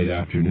out in the late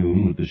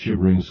afternoon with the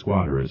shivering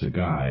squatter as a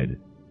guide.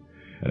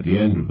 At the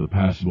end of the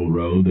passable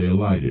road they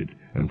alighted,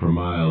 and for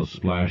miles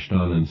splashed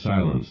on in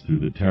silence through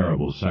the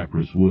terrible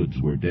cypress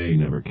woods where day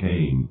never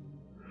came.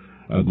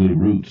 Ugly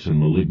roots and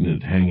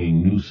malignant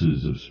hanging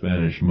nooses of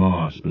Spanish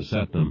moss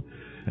beset them,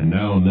 and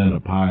now and then a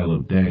pile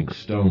of dank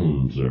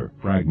stones or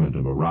fragment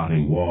of a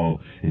rotting wall,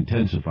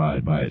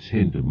 intensified by its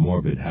hint of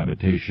morbid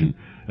habitation,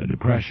 a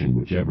depression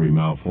which every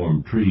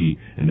malformed tree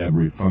and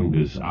every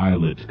fungus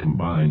islet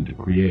combined to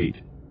create.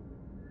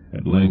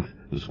 At length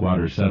the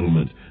squatter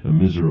settlement, a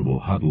miserable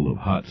huddle of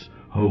huts,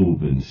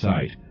 hove in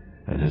sight,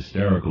 and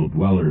hysterical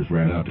dwellers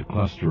ran out to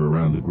cluster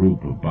around the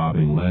group of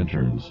bobbing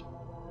lanterns.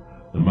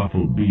 The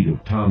muffled beat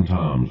of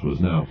tom-toms was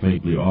now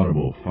faintly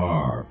audible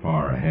far,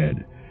 far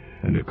ahead,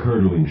 and a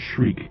curdling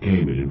shriek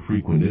came at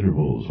infrequent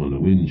intervals when the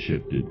wind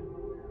shifted.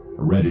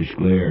 A reddish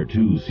glare,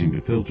 too, seemed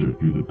to filter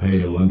through the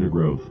pale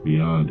undergrowth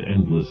beyond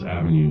endless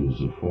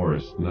avenues of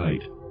forest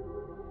night.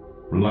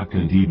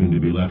 Reluctant even to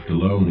be left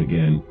alone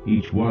again,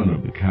 each one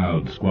of the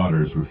cowed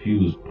squatters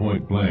refused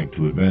point-blank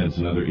to advance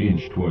another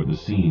inch toward the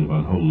scene of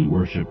unholy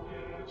worship,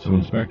 So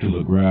Inspector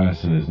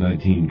Legrasse and his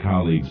 19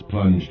 colleagues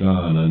plunged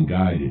on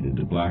unguided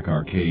into black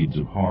arcades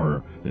of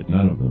horror that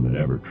none of them had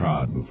ever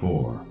trod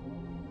before.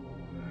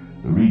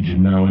 The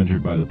region now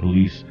entered by the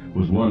police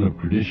was one of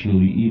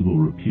traditionally evil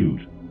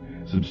repute,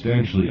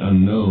 substantially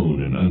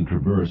unknown and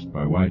untraversed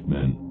by white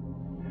men.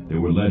 There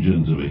were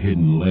legends of a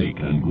hidden lake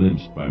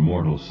unglimpsed by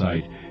mortal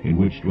sight, in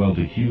which dwelt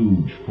a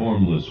huge,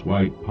 formless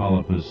white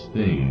polypous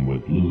thing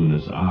with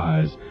luminous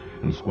eyes,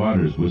 and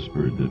squatters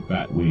whispered that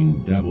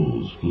bat-winged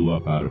devils flew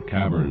up out of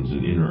caverns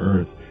in inner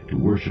earth to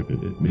worship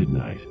it at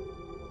midnight.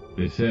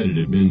 They said it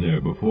had been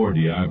there before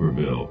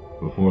d'Iberville,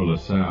 before La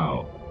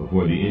Salle,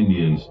 before the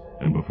Indians,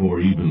 and before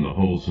even the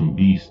wholesome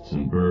beasts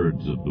and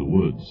birds of the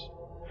woods.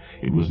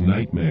 It was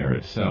nightmare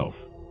itself,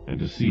 and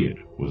to see it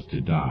was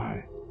to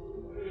die.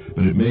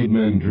 But it made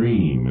men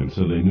dream, and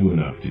so they knew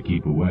enough to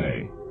keep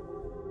away.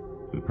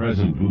 The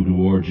present voodoo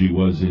orgy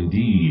was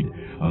indeed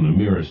on the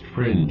merest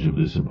fringe of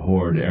this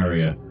abhorred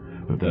area,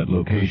 but that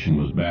location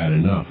was bad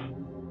enough.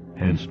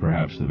 Hence,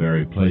 perhaps, the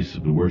very place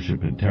of the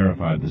worship had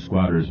terrified the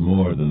squatters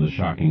more than the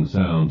shocking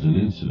sounds and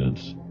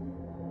incidents.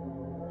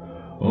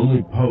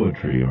 Only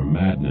poetry or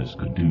madness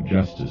could do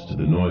justice to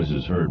the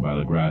noises heard by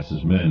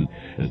Legrasse's men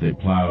as they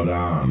plowed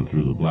on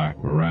through the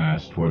black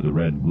morass toward the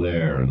red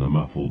glare and the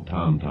muffled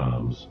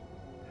tom-toms.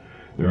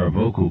 There are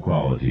vocal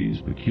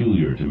qualities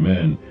peculiar to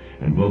men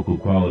and vocal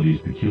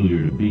qualities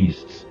peculiar to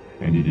beasts,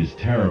 and it is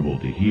terrible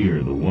to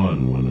hear the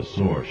one when the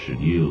source should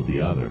yield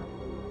the other.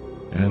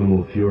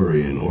 Animal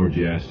fury and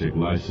orgiastic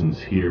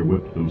license here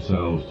whipped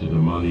themselves to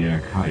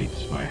demoniac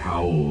heights by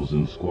howls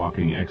and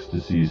squawking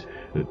ecstasies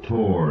that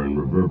tore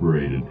and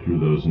reverberated through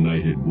those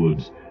nighted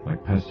woods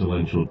like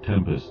pestilential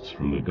tempests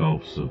from the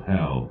gulfs of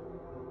hell.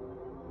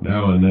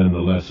 Now and then the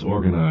less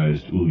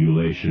organized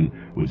ululation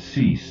would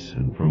cease,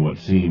 and from what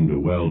seemed a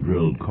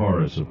well-drilled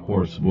chorus of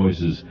hoarse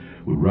voices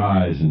would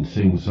rise and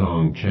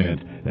sing-song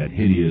chant that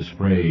hideous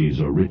phrase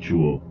or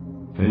ritual,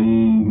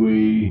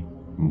 Thingui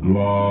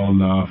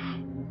Glonaf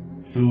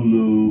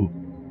Chthulu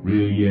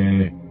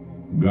Rilye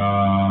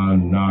Ga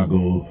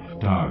Nagel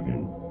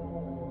Ftagen.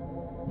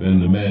 Then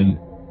the men,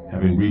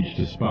 having reached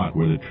a spot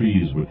where the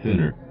trees were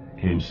thinner,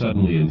 came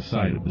suddenly in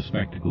sight of the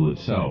spectacle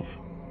itself.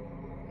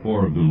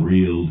 4 of them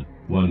reeled,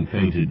 1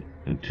 fainted,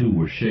 and 2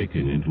 were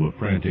shaken into a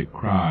frantic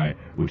cry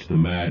which the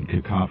mad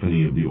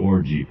cacophony of the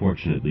orgy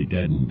fortunately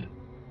deadened.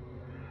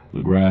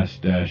 Legrasse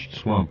dashed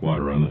swamp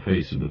water on the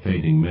face of the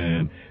fainting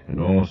man,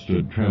 and all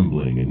stood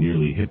trembling and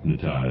nearly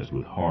hypnotized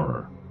with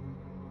horror.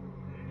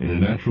 In a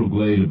natural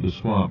glade of the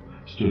swamp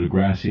stood a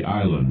grassy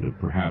island of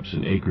perhaps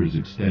an acre's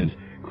extent,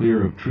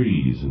 clear of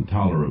trees and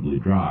tolerably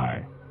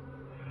dry.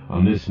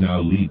 On this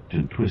now leaped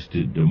and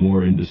twisted a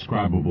more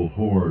indescribable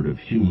horde of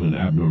human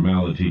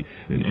abnormality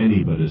than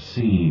any but a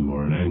seam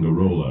or an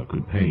angarola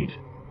could paint.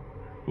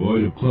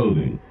 Void of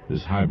clothing,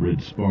 this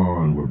hybrid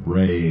spawn were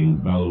braying,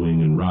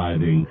 bellowing, and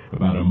writhing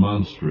about a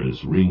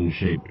monstrous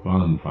ring-shaped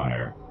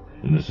bonfire,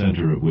 in the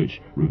center of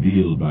which,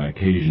 revealed by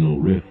occasional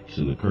rifts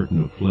in the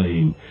curtain of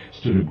flame,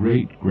 stood a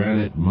great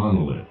granite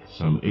monolith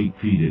some 8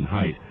 feet in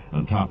height,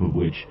 on top of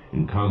which,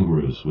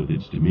 incongruous with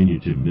its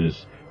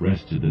diminutiveness,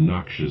 rested the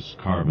noxious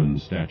carven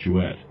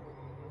statuette.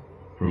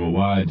 From a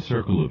wide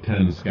circle of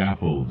 10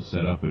 scaffolds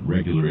set up at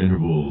regular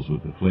intervals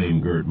with the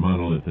flame-girt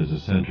monolith as a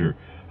center,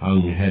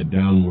 hung head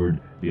downward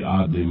the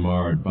oddly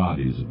marred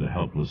bodies of the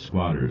helpless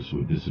squatters who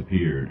had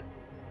disappeared.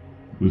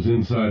 It was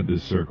inside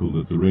this circle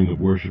that the ring of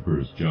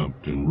worshippers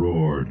jumped and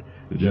roared,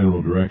 the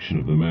general direction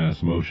of the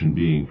mass motion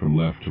being from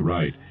left to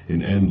right,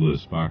 in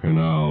endless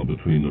bacchanal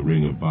between the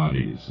ring of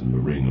bodies and the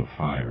ring of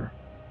fire.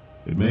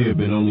 It may have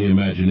been only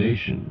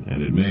imagination,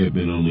 and it may have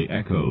been only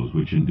echoes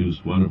which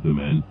induced one of the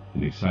men,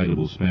 an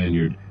excitable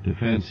Spaniard, to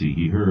fancy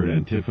he heard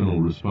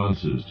antiphonal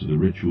responses to the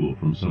ritual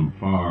from some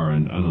far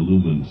and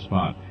unillumined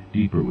spot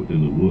deeper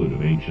within the wood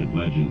of ancient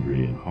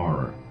legendry and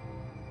horror.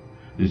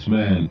 This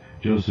man,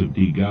 Joseph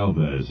D.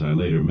 Galvez, I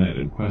later met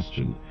and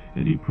questioned,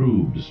 and he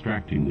proved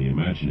distractingly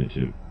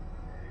imaginative.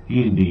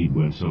 He indeed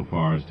went so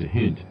far as to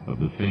hint of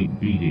the faint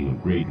beating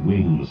of great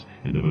wings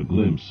and of a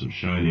glimpse of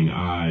shining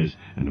eyes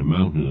and a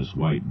mountainous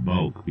white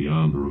bulk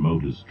beyond the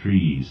remotest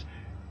trees,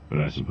 but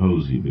I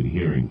suppose he had been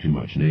hearing too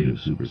much native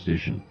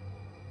superstition.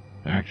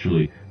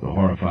 Actually, the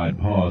horrified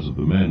pause of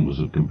the men was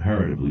of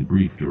comparatively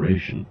brief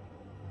duration.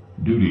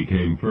 Duty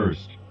came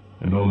first,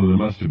 and although there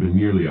must have been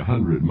nearly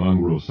 100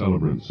 mongrel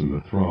celebrants in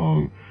the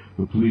throng,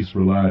 the police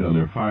relied on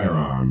their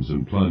firearms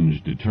and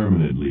plunged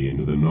determinedly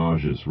into the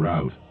nauseous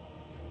rout.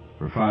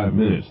 For 5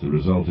 minutes the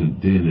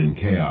resultant din and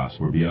chaos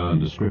were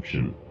beyond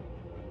description.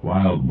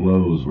 Wild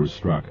blows were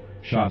struck,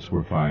 shots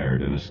were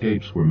fired, and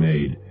escapes were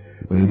made,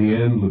 but in the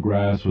end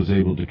Legrasse was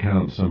able to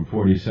count some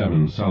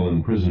 47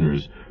 sullen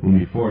prisoners, whom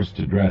he forced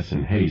to dress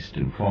in haste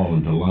and fall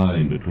into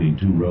line between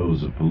 2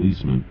 rows of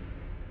policemen.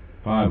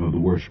 5 of the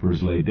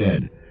worshippers lay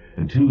dead,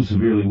 and 2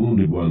 severely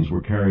wounded ones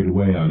were carried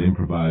away on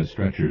improvised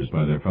stretchers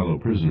by their fellow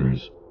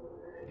prisoners.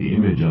 The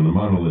image on the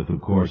monolith, of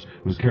course,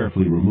 was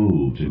carefully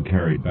removed and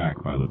carried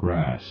back by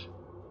Legrasse.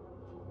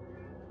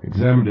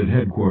 Examined at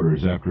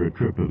headquarters after a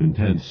trip of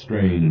intense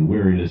strain and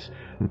weariness,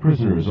 the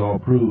prisoners all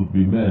proved to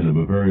be men of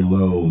a very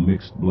low,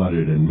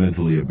 mixed-blooded and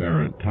mentally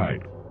aberrant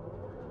type.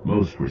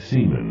 Most were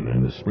seamen,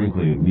 and a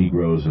sprinkling of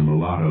Negroes and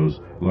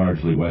mulattoes,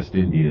 largely West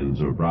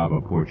Indians or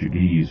Brava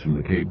Portuguese from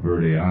the Cape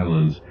Verde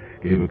Islands,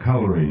 gave a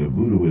coloring of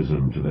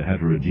voodooism to the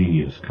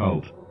heterogeneous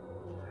cult.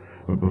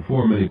 But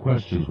before many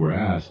questions were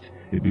asked,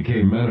 it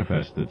became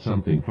manifest that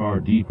something far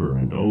deeper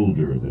and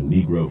older than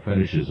Negro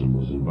fetishism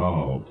was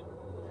involved.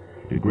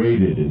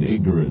 Degraded and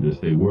ignorant as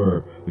they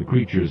were, the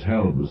creatures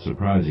held with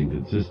surprising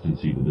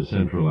consistency to the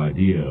central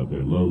idea of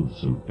their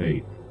loathsome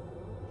faith.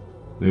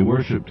 They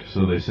worshipped,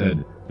 so they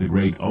said, the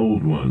great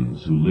old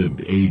ones who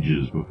lived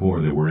ages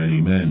before there were any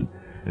men,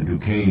 and who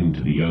came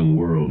to the young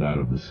world out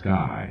of the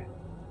sky.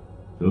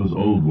 Those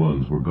old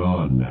ones were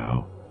gone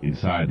now,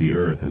 inside the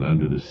earth and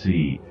under the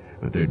sea,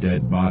 but their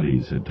dead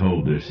bodies had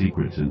told their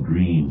secrets and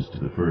dreams to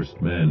the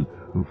first men,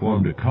 who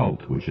formed a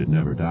cult which had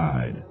never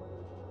died.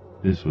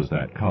 This was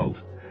that cult,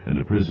 and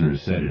the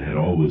prisoners said it had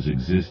always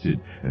existed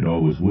and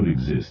always would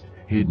exist,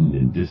 hidden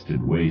in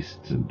distant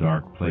wastes and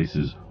dark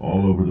places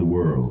all over the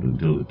world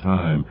until the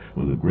time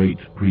when the great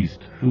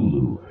priest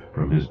Chthulu,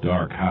 from his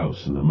dark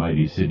house in the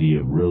mighty city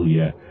of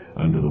Rilye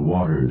under the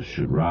waters,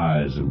 should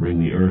rise and bring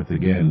the earth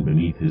again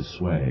beneath his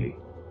sway.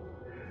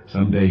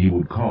 Someday he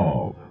would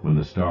call when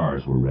the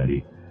stars were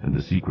ready, and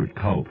the secret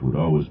cult would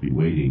always be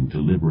waiting to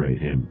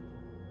liberate him.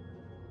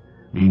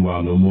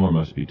 Meanwhile, no more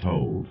must be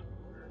told.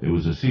 There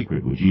was a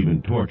secret which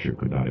even torture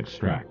could not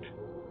extract.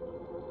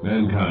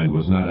 Mankind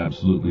was not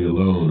absolutely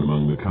alone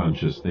among the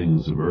conscious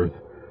things of earth,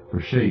 for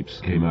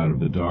shapes came out of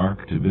the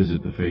dark to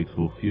visit the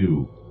faithful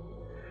few.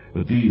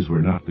 But these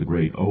were not the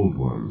great old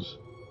ones.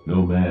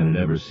 No man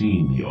had ever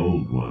seen the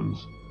old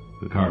ones.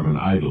 The carven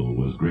idol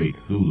was great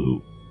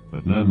Chthulu,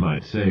 but none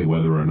might say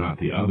whether or not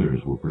the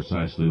others were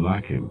precisely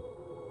like him.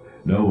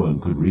 No one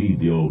could read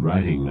the old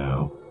writing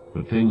now,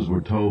 but things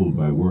were told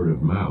by word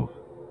of mouth.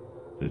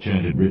 The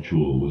chanted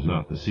ritual was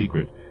not the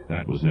secret.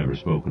 That was never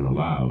spoken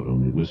aloud,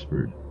 only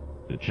whispered.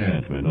 The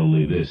chant meant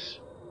only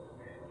this: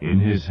 in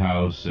his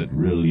house at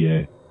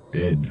Rilye,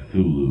 dead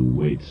Chthulu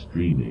waits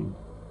dreaming.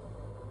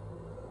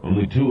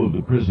 Only 2 of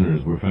the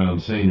prisoners were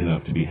found sane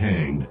enough to be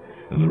hanged,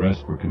 and the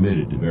rest were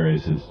committed to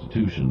various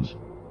institutions.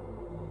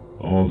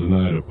 All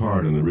denied a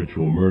part in the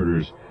ritual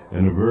murders,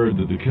 and averred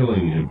that the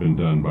killing had been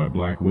done by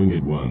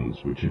black-winged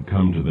ones, which had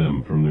come to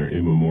them from their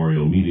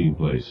immemorial meeting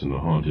place in the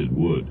haunted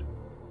wood.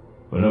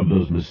 But of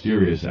those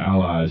mysterious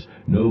allies,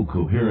 no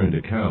coherent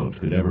account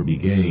could ever be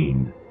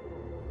gained.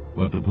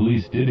 What the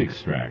police did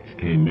extract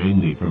came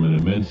mainly from an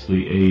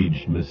immensely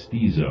aged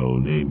mestizo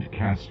named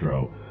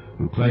Castro,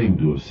 who claimed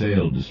to have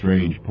sailed to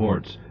strange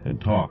ports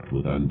and talked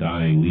with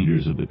undying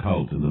leaders of the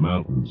cult in the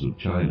mountains of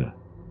China.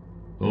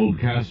 Old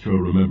Castro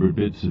remembered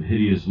bits of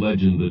hideous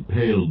legend that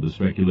paled the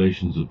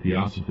speculations of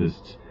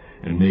theosophists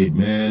and made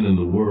man and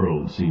the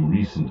world seem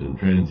recent and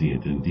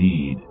transient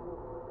indeed.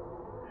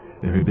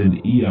 There had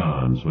been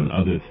eons when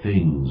other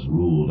things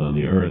ruled on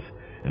the earth,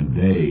 and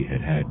they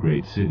had had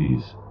great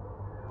cities.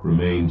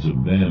 Remains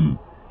of them,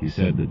 he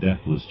said the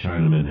deathless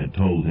Chinamen had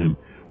told him,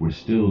 were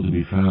still to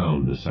be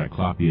found as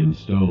cyclopean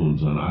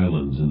stones on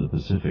islands in the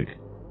Pacific.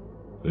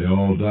 They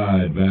all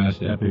died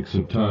vast epochs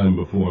of time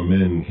before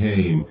men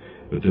came,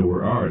 but there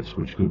were arts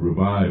which could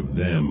revive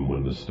them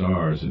when the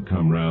stars had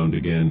come round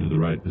again to the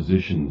right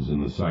positions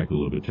in the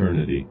cycle of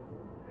eternity.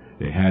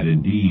 They had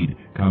indeed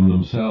come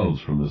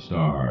themselves from the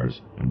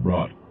stars, and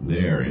brought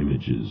their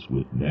images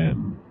with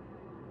them.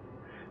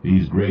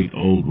 These great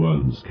old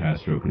ones,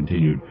 Castro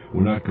continued,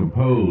 were not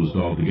composed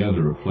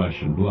altogether of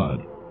flesh and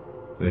blood.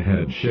 They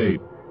had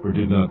shape, for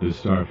did not this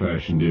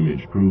star-fashioned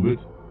image prove it?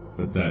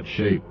 But that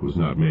shape was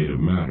not made of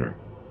matter.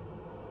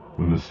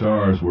 When the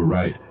stars were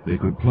right, they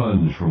could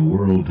plunge from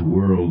world to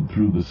world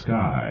through the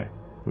sky,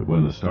 but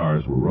when the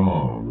stars were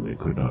wrong, they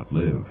could not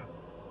live.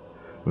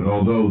 But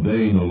although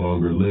they no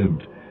longer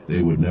lived,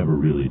 they would never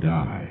really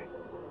die.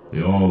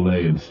 They all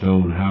lay in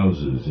stone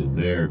houses in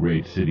their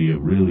great city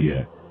of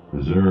Rilye,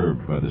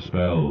 preserved by the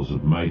spells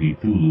of mighty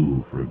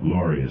Chthulu for a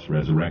glorious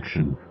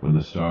resurrection when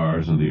the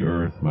stars and the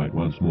earth might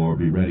once more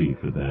be ready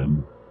for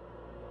them.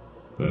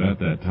 But at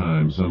that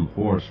time some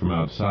force from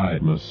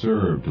outside must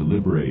serve to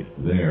liberate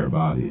their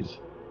bodies.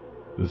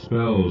 The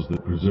spells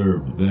that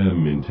preserved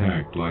them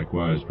intact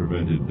likewise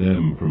prevented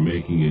them from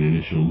making an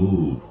initial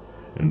move,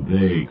 and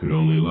they could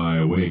only lie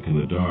awake in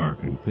the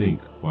dark and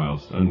think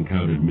whilst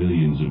uncounted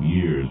millions of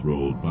years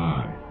rolled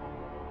by.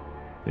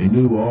 They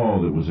knew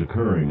all that was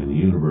occurring in the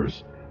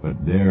universe,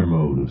 but their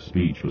mode of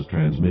speech was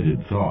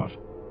transmitted thought.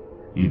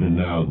 Even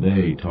now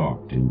they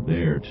talked in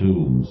their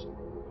tombs.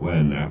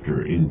 When,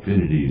 after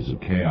infinities of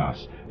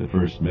chaos, the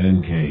first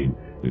men came,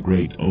 the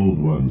great old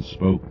ones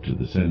spoke to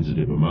the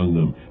sensitive among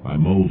them by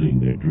molding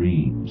their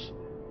dreams,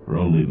 for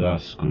only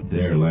thus could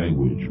their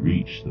language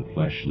reach the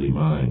fleshly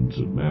minds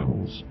of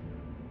mammals.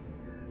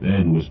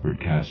 Then, whispered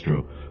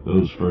Castro,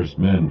 those first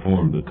men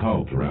formed the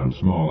cult around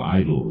small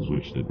idols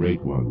which the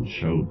great ones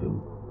showed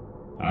them.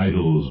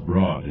 Idols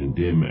brought in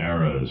dim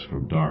eras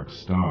from dark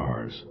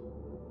stars.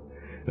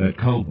 That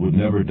cult would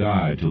never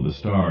die till the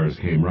stars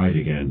came right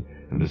again,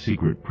 and the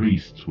secret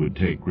priests would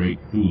take great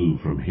Chthulu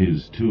from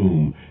his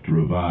tomb to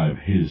revive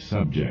his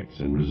subjects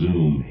and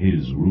resume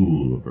his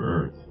rule of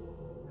Earth.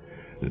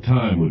 The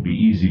time would be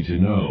easy to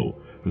know,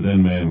 for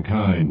then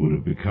mankind would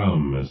have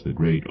become as the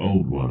great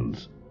old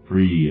ones,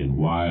 free and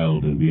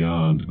wild and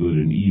beyond good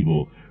and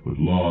evil, with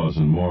laws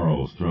and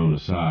morals thrown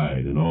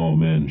aside, and all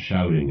men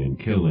shouting and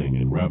killing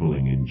and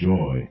reveling in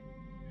joy.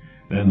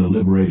 Then the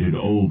liberated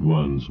old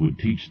ones would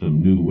teach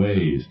them new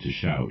ways to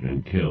shout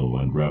and kill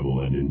and revel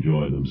and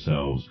enjoy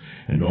themselves,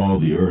 and all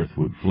the earth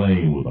would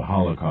flame with a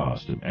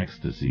holocaust of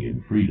ecstasy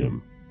and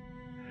freedom.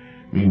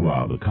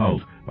 Meanwhile, the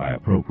cult, by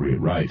appropriate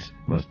rites,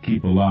 must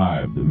keep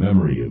alive the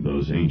memory of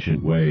those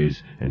ancient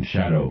ways and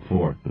shadow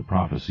forth the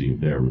prophecy of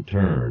their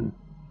return.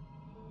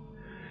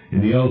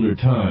 In the elder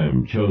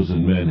time,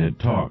 chosen men had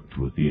talked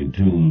with the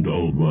entombed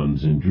old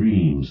ones in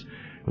dreams,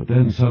 but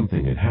then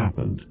something had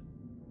happened.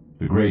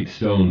 The great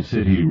stone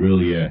city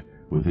R'lyeh,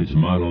 with its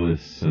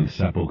monoliths and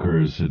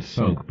sepulchres, had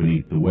sunk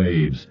beneath the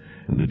waves,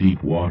 and the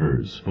deep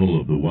waters, full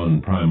of the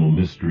one primal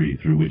mystery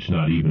through which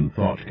not even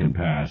thought can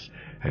pass,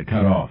 had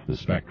cut off the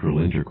spectral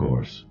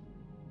intercourse.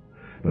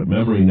 But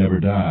memory never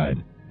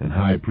died, and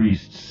high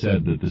priests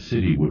said that the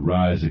city would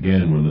rise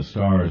again when the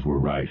stars were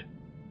right.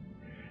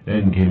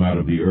 Then came out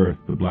of the earth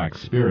the black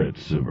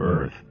spirits of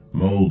Earth,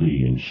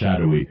 moldy and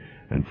shadowy,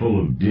 and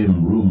full of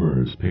dim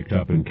rumors picked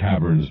up in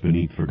caverns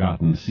beneath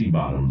forgotten sea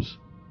bottoms.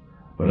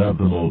 But of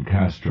them old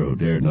Castro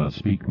dared not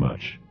speak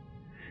much.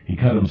 He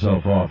cut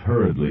himself off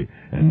hurriedly,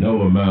 and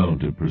no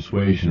amount of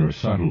persuasion or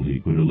subtlety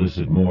could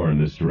elicit more in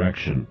this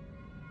direction.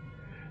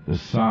 The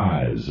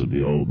size of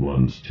the old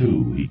ones,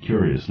 too, he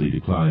curiously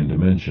declined to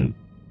mention.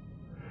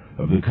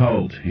 Of the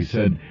cult, he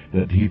said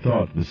that he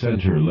thought the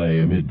center lay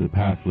amid the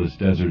pathless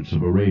deserts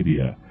of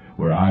Arabia,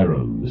 where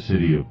Iram, the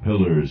city of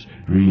pillars,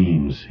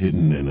 dreams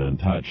hidden and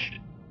untouched.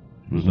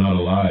 It was not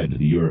allied to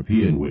the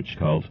European witch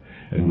cult,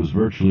 and was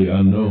virtually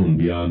unknown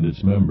beyond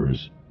its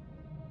members.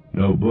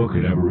 No book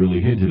had ever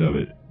really hinted of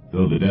it,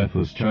 though the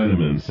deathless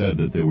Chinaman said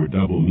that there were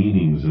double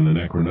meanings in the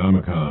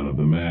Necronomicon of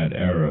the mad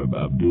Arab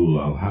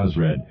Abdul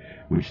al-Hazred,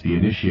 which the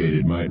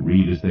initiated might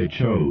read as they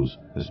chose,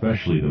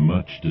 especially the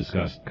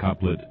much-discussed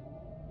couplet,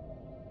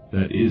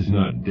 "That is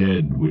not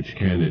dead which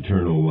can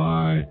eternal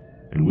lie,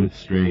 and with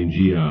strange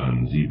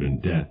eons even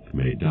death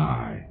may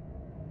die."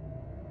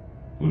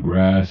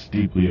 Legras,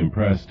 deeply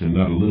impressed and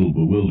not a little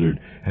bewildered,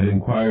 had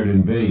inquired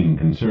in vain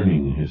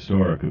concerning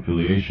historic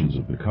affiliations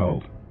of the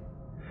cult.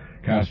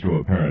 Castro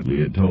apparently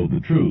had told the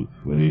truth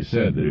when he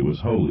said that it was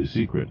wholly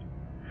secret.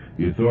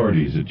 The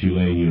authorities at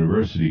Tulane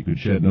University could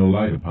shed no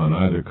light upon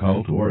either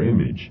cult or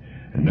image,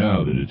 and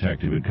now the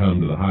detective had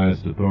come to the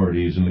highest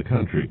authorities in the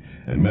country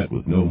and met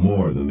with no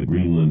more than the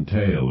Greenland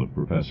tale of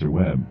Professor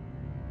Webb.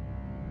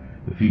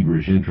 The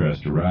feverish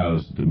interest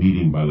aroused at the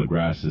meeting by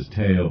Legras's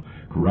tale,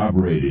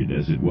 corroborated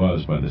as it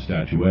was by the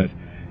statuette,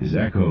 is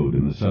echoed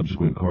in the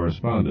subsequent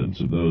correspondence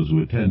of those who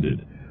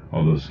attended,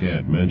 although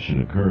scant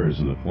mention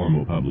occurs in the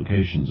formal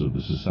publications of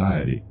the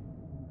Society.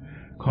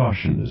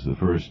 Caution is the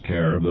first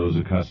care of those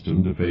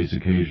accustomed to face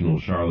occasional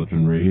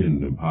charlatanry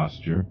and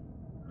imposture.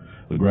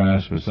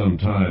 Legras for some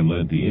time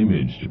lent the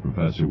image to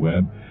Professor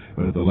Webb,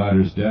 but at the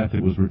latter's death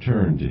it was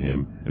returned to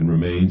him and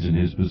remains in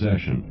his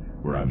possession,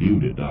 where I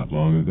viewed it not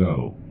long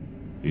ago.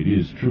 It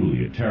is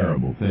truly a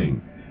terrible thing,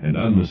 and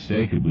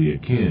unmistakably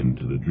akin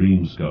to the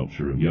dream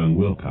sculpture of young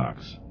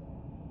Wilcox.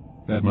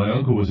 That my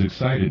uncle was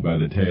excited by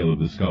the tale of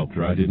the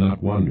sculptor I did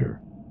not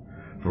wonder.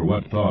 For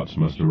what thoughts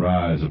must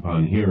arise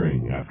upon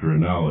hearing, after a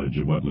knowledge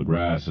of what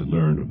Legras had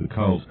learned of the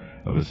cult,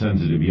 of a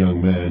sensitive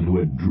young man who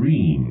had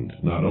dreamed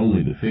not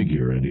only the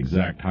figure and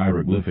exact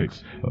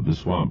hieroglyphics of the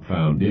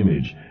swamp-found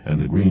image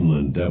and the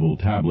Greenland devil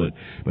tablet,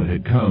 but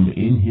had come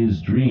in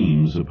his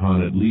dreams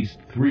upon at least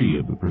 3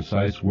 of the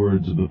precise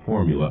words of the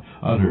formula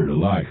uttered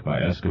alike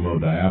by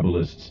Eskimo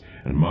diabolists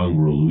and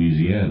mongrel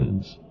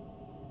Louisianans.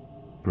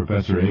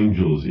 Professor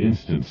Angel's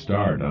instant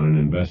start on an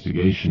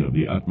investigation of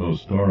the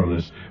utmost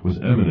thoroughness was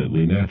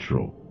eminently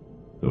natural,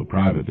 though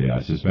privately I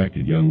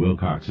suspected young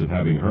Wilcox of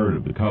having heard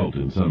of the cult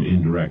in some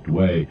indirect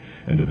way,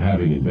 and of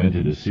having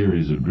invented a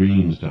series of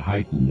dreams to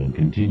heighten and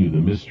continue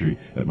the mystery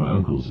at my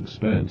uncle's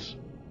expense.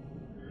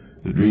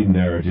 The dream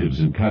narratives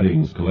and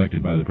cuttings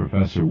collected by the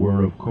professor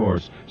were, of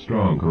course,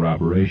 strong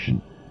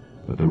corroboration,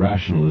 but the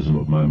rationalism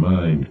of my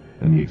mind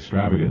and the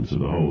extravagance of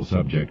the whole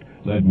subject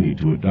led me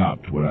to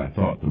adopt what I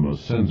thought the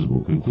most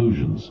sensible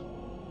conclusions.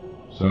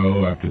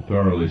 So, after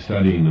thoroughly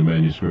studying the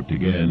manuscript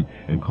again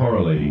and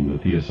correlating the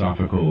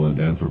theosophical and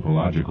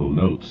anthropological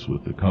notes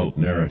with the cult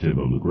narrative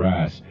of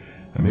Legras,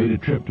 I made a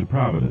trip to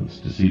Providence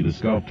to see the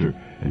sculptor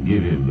and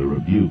give him the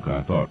rebuke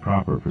I thought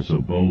proper for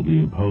so boldly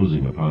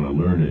imposing upon a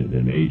learned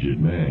and aged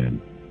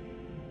man.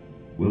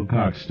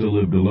 Wilcox still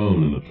lived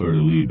alone in the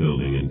Fleur-de-Lis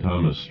building in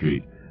Thomas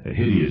Street, a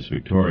hideous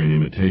Victorian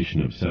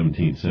imitation of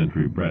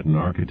 17th-century Breton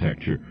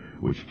architecture,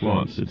 which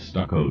flaunts its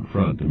stuccoed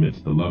front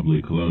amidst the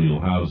lovely colonial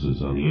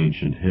houses on the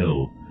ancient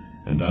hill,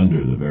 and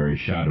under the very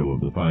shadow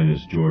of the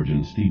finest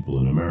Georgian steeple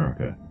in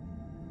America.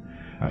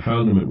 I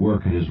found him at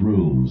work in his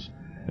rooms,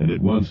 and at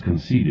once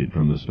conceded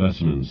from the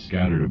specimens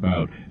scattered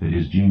about that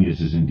his genius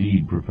is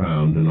indeed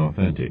profound and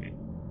authentic.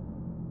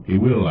 He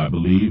will, I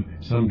believe,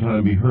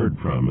 sometime be heard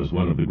from as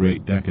one of the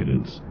great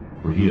decadents,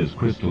 for he has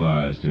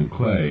crystallized in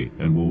clay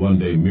and will one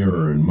day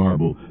mirror in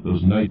marble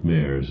those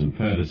nightmares and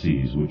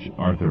fantasies which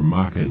Arthur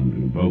Machen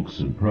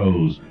invokes in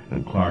prose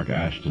and Clark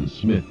Ashton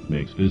Smith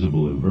makes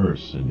visible in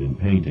verse and in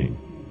painting.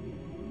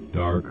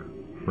 Dark,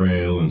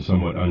 frail, and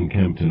somewhat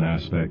unkempt in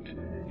aspect,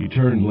 he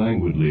turned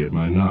languidly at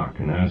my knock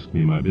and asked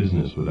me my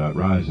business without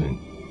rising.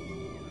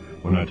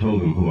 When I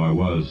told him who I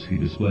was, he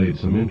displayed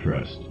some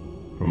interest,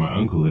 for my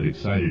uncle had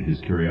excited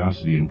his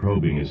curiosity in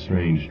probing his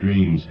strange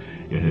dreams,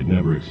 yet had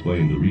never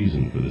explained the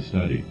reason for the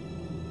study.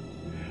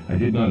 I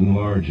did not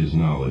enlarge his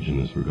knowledge in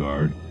this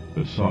regard,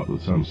 but sought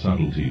with some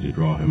subtlety to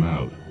draw him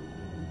out.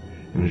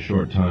 In a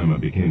short time I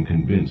became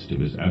convinced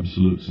of his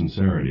absolute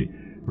sincerity,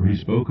 for he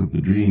spoke of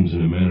the dreams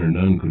in a manner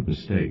none could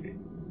mistake.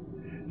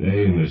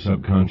 They and their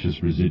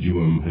subconscious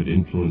residuum had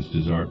influenced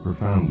his art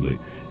profoundly,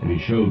 and he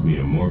showed me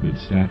a morbid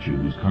statue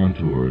whose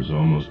contours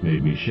almost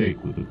made me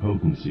shake with the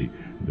potency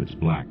of its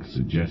black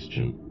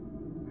suggestion.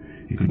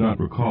 He could not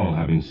recall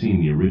having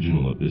seen the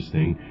original of this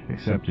thing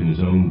except in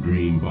his own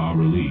dream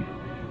bas-relief,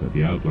 but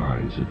the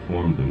outlines had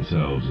formed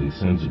themselves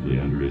insensibly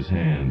under his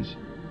hands.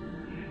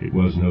 It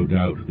was no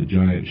doubt the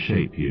giant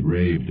shape he had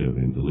raved of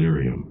in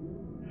delirium.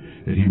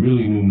 That he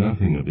really knew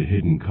nothing of the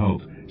hidden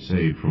cult,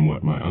 save from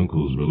what my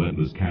uncle's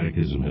relentless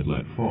catechism had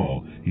let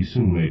fall, he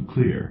soon made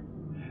clear,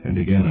 and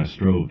again I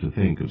strove to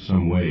think of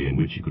some way in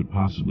which he could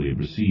possibly have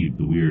received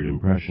the weird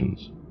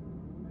impressions.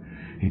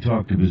 He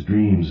talked of his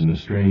dreams in a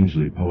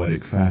strangely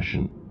poetic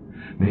fashion,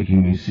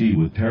 making me see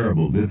with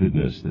terrible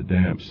vividness the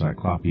damp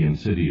cyclopean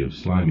city of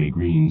slimy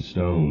green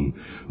stone,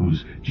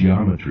 whose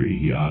geometry,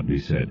 he oddly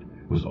said,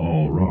 was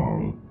all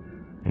wrong,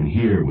 and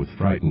hear with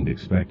frightened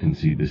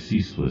expectancy the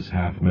ceaseless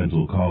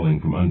half-mental calling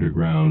from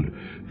underground,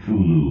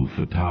 Chthulu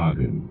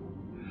Fatagan,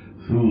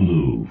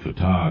 Chthulu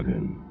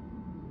Fatagan.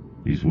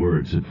 These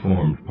words had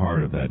formed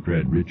part of that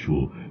dread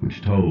ritual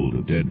which told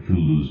of dead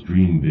Chthulu's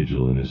dream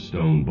vigil in his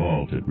stone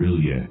vault at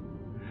Rilye,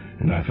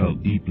 and I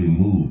felt deeply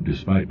moved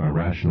despite my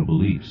rational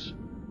beliefs.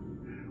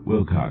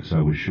 Wilcox,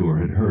 I was sure,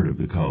 had heard of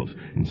the cult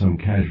in some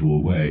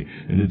casual way,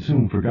 and had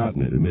soon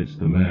forgotten it amidst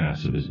the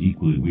mass of his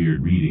equally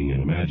weird reading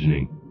and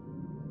imagining.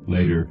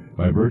 Later,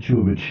 by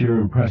virtue of its sheer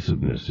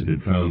impressiveness, it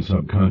had found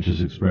subconscious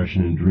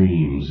expression in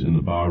dreams, in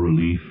the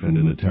bas-relief, and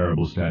in the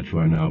terrible statue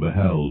I now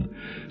beheld,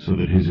 so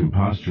that his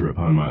imposture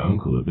upon my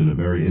uncle had been a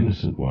very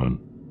innocent one.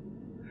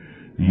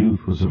 The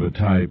youth was of a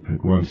type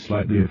at once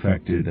slightly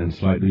affected and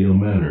slightly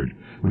ill-mannered,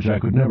 which I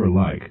could never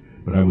like,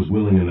 but I was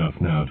willing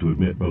enough now to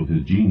admit both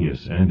his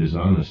genius and his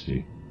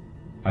honesty.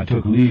 I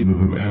took leave of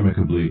him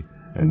amicably,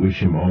 and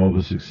wish him all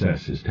the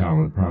success his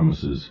talent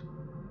promises.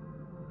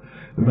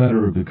 The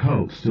matter of the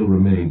cult still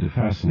remained to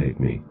fascinate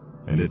me,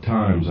 and at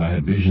times I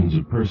had visions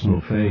of personal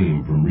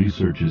fame from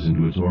researches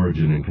into its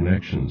origin and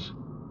connections.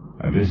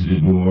 I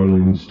visited New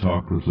Orleans,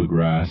 talked with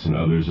Legrasse and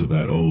others of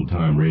that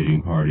old-time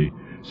raiding party,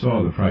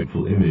 saw the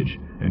frightful image,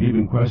 and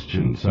even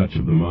questioned such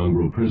of the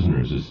mongrel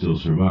prisoners as still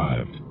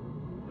survived.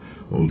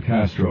 Old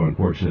Castro,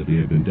 unfortunately,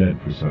 had been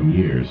dead for some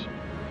years.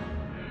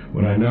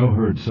 What I now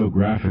heard so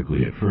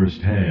graphically at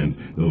first hand,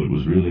 though it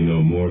was really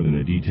no more than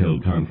a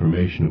detailed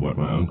confirmation of what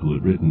my uncle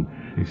had written,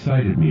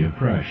 excited me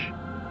afresh,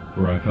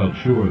 for I felt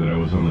sure that I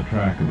was on the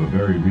track of a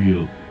very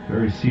real,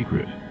 very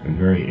secret, and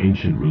very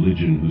ancient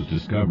religion whose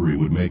discovery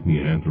would make me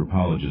an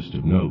anthropologist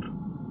of note.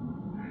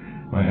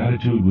 My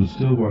attitude was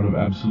still one of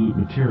absolute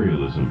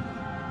materialism,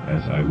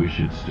 as I wish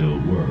it still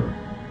were,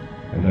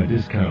 and I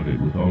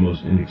discounted with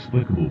almost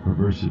inexplicable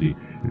perversity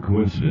the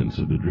coincidence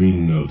of the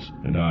dream notes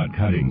and odd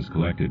cuttings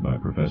collected by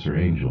Professor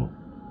Angel.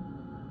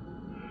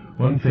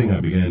 One thing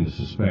I began to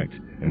suspect,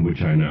 and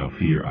which I now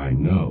fear I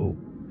know,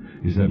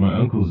 is that my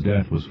uncle's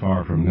death was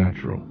far from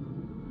natural.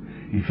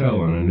 He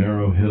fell on a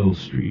narrow hill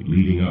street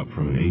leading up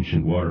from an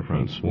ancient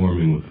waterfront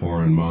swarming with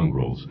foreign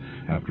mongrels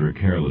after a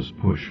careless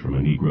push from a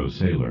Negro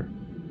sailor.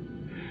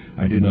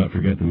 I did not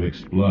forget the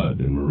mixed blood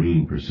and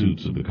marine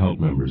pursuits of the cult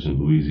members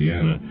in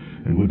Louisiana,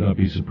 and would not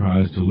be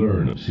surprised to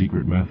learn of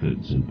secret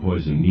methods and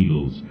poison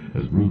needles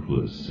as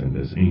ruthless and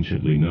as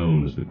anciently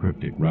known as the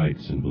cryptic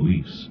rites and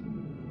beliefs.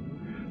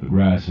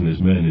 Legrasse and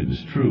his men, it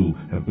is true,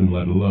 have been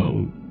let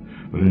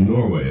alone, but in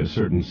Norway a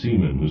certain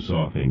seaman who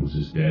saw things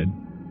is dead.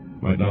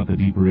 Might not the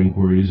deeper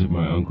inquiries of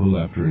my uncle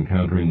after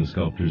encountering the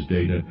sculptor's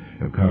data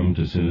have come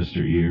to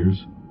sinister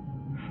ears?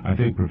 I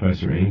think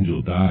Professor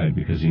Angel died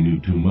because he knew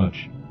too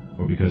much,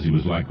 or because he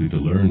was likely to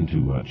learn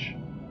too much.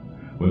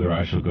 Whether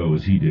I shall go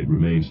as he did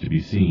remains to be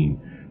seen,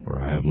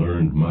 for I have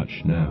learned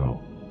much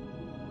now.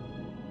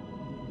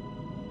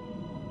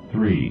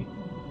 3.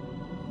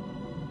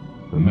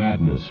 The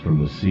Madness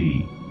from the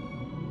Sea.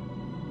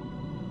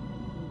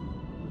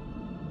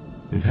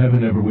 If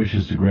heaven ever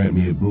wishes to grant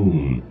me a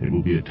boon, it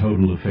will be a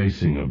total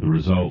effacing of the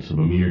results of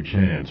a mere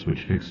chance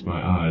which fixed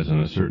my eyes on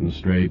a certain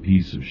stray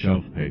piece of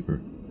shelf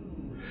paper.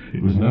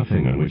 It was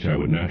nothing on which I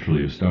would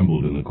naturally have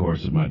stumbled in the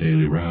course of my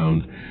daily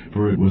round,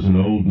 for it was an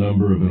old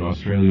number of an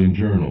Australian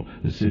journal,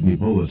 the Sydney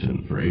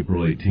Bulletin, for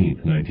April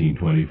 18,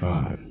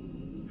 1925.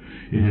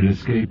 It had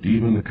escaped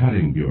even the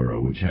Cutting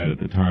Bureau, which had at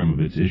the time of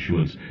its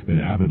issuance been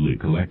avidly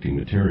collecting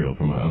material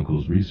for my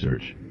uncle's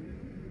research.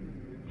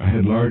 I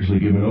had largely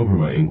given over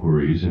my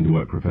inquiries into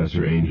what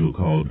Professor Angel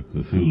called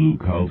the Chthulu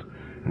cult,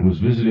 and was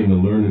visiting a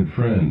learned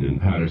friend in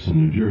Paterson,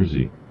 New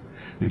Jersey,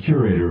 the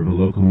curator of a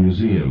local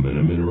museum and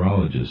a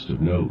mineralogist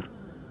of note.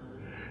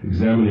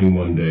 Examining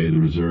one day the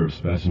reserve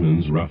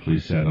specimens roughly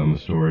set on the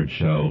storage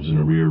shelves in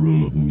a rear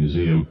room of the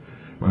museum,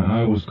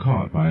 my eye was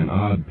caught by an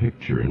odd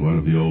picture in one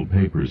of the old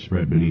papers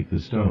spread beneath the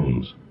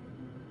stones.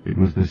 It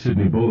was the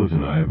Sydney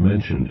Bulletin I have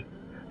mentioned,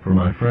 for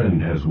my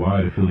friend has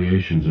wide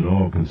affiliations in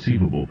all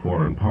conceivable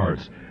foreign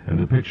parts, and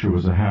the picture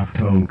was a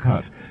half-tone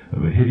cut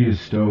of a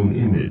hideous stone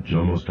image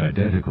almost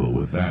identical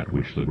with that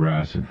which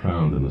Legras had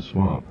found in the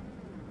swamp.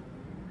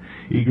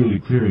 Eagerly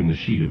clearing the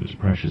sheet of its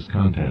precious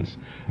contents,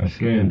 I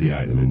scanned the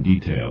item in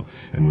detail,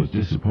 and was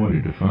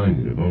disappointed to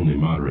find it of only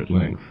moderate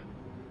length.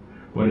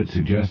 What it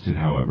suggested,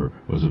 however,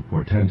 was of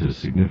portentous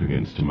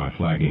significance to my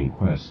flagging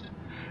quest,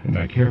 and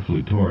I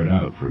carefully tore it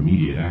out for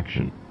immediate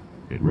action.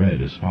 It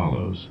read as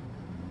follows: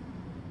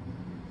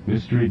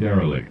 Mystery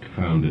derelict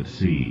found at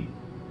sea.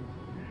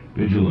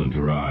 Vigilant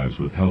arrives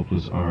with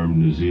helpless armed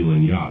New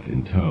Zealand yacht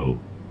in tow.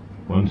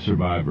 One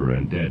survivor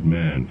and dead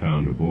man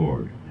found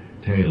aboard.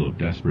 Tale of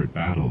desperate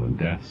battle and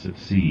deaths at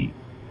sea.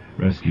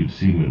 Rescued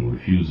seaman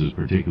refuses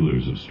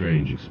particulars of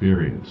strange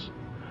experience.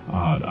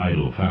 Odd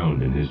idol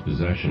found in his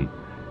possession.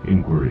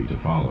 Inquiry to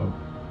follow.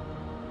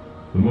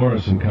 The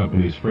Morrison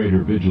Company's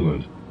freighter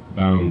Vigilant,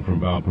 bound from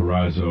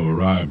Valparaiso,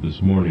 arrived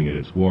this morning at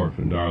its wharf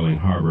in Darling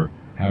Harbor,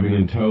 having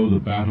in tow the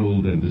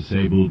battled and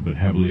disabled but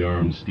heavily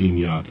armed steam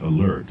yacht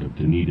Alert of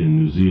Dunedin,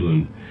 New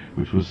Zealand,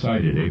 which was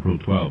sighted April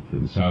 12th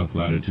in south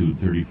latitude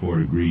 34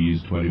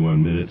 degrees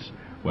 21 minutes,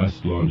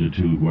 west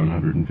longitude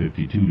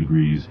 152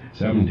 degrees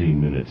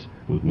 17 minutes,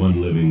 with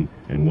one living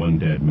and one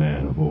dead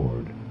man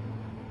aboard.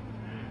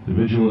 The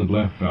Vigilant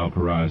left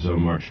Valparaiso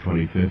March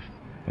 25th,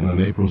 and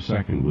on April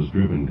 2nd was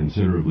driven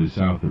considerably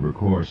south of her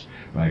course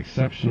by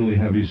exceptionally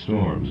heavy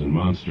storms and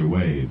monster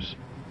waves.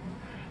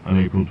 On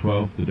April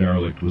 12th the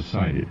derelict was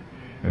sighted,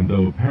 and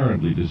though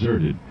apparently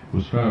deserted,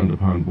 was found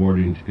upon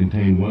boarding to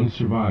contain one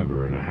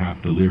survivor in a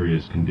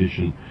half-delirious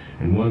condition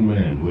and one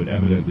man who had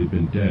evidently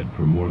been dead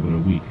for more than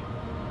a week.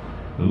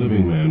 The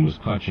living man was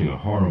clutching a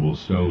horrible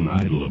stone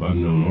idol of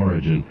unknown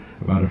origin,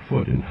 about a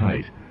foot in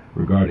height,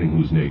 regarding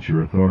whose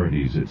nature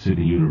authorities at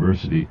Sydney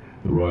University,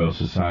 the Royal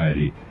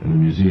Society, and the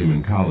museum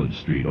in College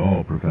Street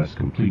all profess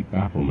complete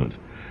bafflement,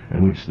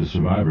 and which the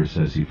survivor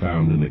says he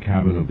found in the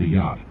cabin of the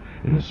yacht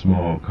in a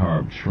small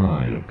carved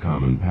shrine of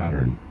common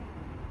pattern.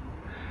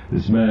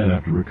 This man,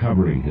 after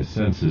recovering his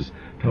senses,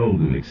 told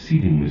an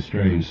exceedingly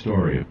strange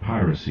story of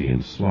piracy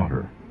and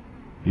slaughter.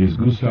 He is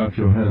Gustav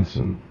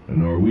Johansen, a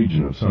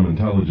Norwegian of some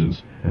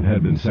intelligence, and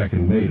had been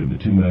second mate of the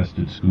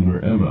two-masted schooner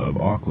Emma of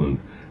Auckland,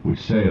 which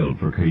sailed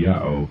for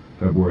Callao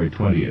February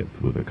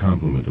 20th with a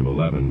complement of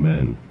 11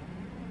 men.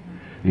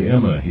 The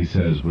Emma, he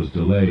says, was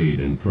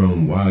delayed and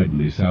thrown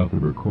widely south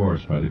of her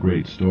course by the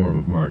great storm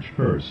of March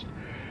 1st,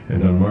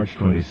 and on March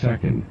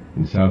 22nd,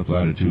 in south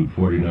latitude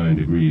 49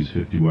 degrees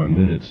 51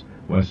 minutes,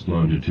 west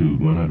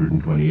longitude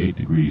 128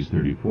 degrees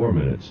 34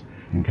 minutes,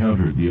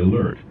 encountered the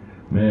Alert,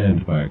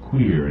 manned by a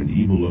queer and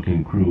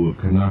evil-looking crew of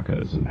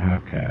Kanakas and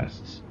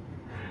half-castes.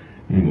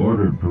 Being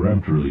ordered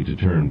peremptorily to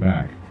turn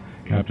back,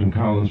 Captain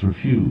Collins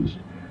refused,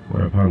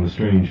 whereupon the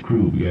strange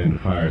crew began to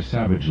fire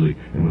savagely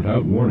and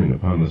without warning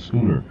upon the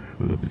schooner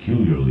with a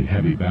peculiarly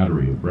heavy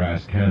battery of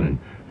brass cannon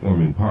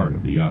forming part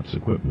of the yacht's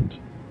equipment.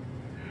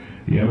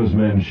 The Emma's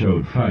men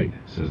showed fight,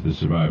 says the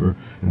survivor,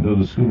 and though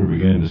the schooner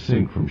began to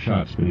sink from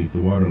shots beneath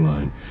the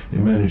waterline, they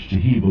managed to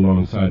heave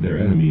alongside their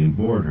enemy and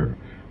board her,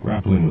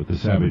 grappling with the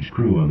savage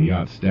crew on the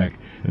yacht's deck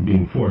and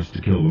being forced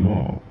to kill them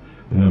all,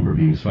 the number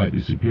being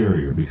slightly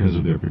superior because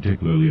of their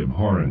particularly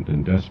abhorrent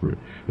and desperate,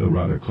 though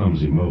rather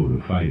clumsy mode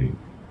of fighting.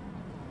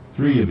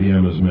 3 of the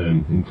Emma's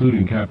men,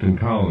 including Captain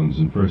Collins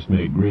and First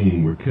Mate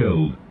Green, were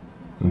killed,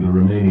 and the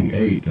remaining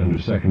 8 under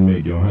Second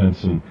Mate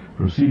Johansen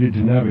proceeded to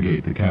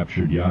navigate the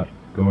captured yacht,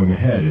 going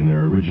ahead in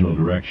their original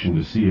direction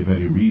to see if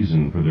any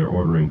reason for their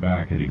ordering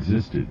back had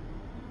existed.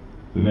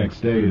 The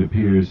next day, it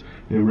appears,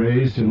 they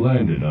raised and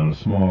landed on a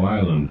small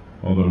island,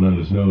 although none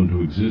is known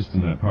to exist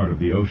in that part of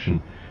the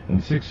ocean,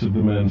 and 6 of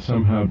the men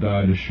somehow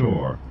died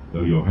ashore,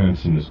 though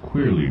Johansen is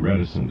queerly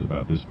reticent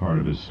about this part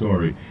of his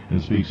story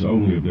and speaks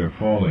only of their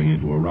falling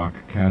into a rock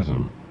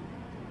chasm.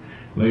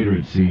 Later,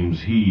 it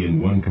seems, he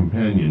and one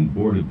companion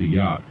boarded the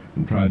yacht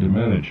and tried to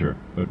manage her,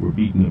 but were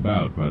beaten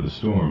about by the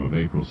storm of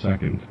April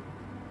 2nd.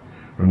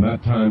 From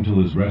that time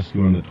till his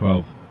rescue on the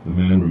 12th, the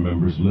man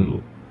remembers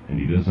little, and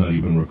he does not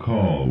even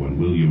recall when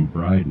William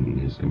Bryden,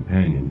 his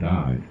companion,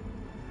 died.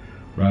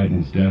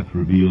 Bryden's death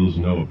reveals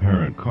no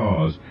apparent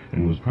cause,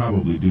 and was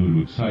probably due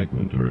to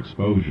excitement or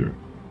exposure.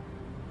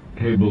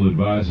 Cable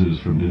advices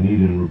from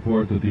Dunedin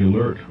report that the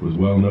Alert was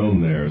well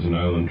known there as an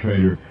island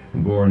trader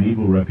and bore an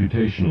evil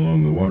reputation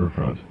along the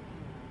waterfront.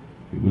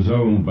 It was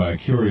owned by a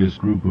curious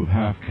group of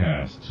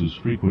half-castes whose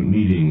frequent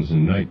meetings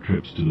and night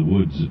trips to the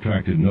woods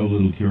attracted no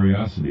little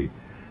curiosity,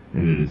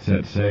 and it had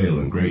set sail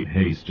in great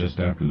haste just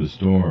after the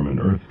storm and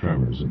earth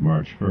tremors of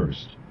March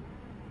 1st.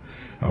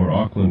 Our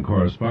Auckland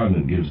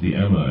correspondent gives the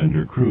Emma and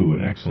her crew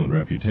an excellent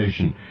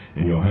reputation,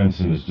 and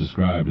Johansen is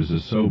described as a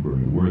sober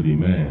and worthy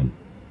man.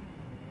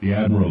 The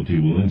Admiralty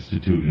will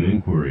institute an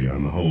inquiry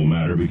on the whole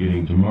matter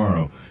beginning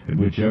tomorrow, at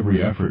which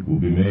every effort will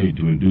be made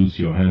to induce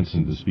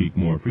Johansen to speak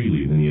more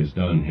freely than he has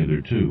done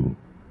hitherto.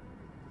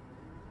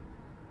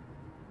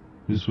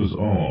 This was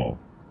all,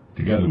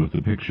 together with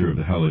the picture of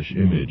the hellish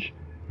image,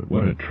 but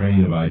what a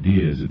train of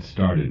ideas it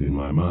started in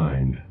my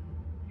mind.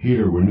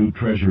 Here were new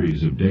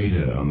treasuries of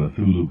data on the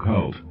Chthulu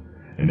cult,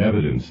 and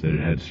evidence that it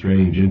had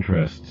strange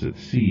interests at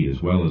sea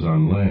as well as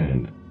on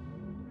land.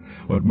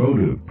 What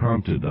motive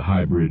prompted the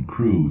hybrid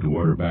crew to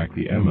order back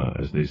the Emma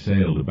as they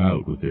sailed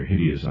about with their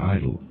hideous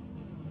idol?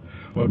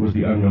 What was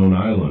the unknown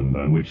island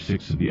on which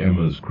 6 of the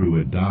Emma's crew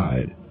had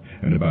died,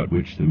 and about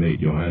which the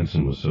mate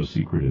Johansen was so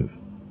secretive?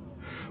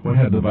 What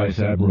had the Vice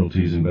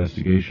Admiralty's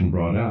investigation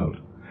brought out,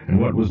 and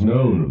what was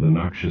known of the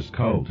noxious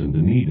cult in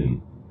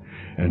Dunedin?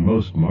 And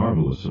most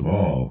marvelous of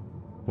all,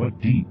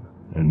 what deep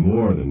and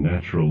more than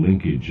natural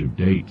linkage of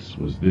dates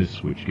was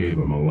this which gave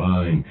a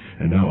malign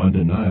and now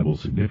undeniable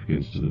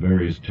significance to the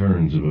various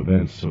turns of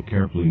events so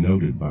carefully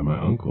noted by my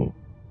uncle?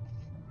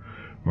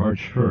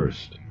 March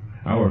 1st,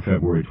 our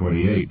February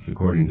 28th,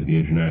 according to the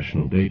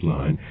international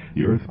dateline,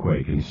 the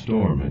earthquake and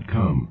storm had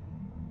come.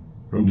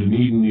 From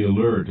Dunedin the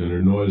Alert and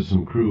her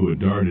noisome crew had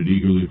darted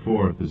eagerly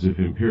forth as if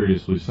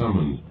imperiously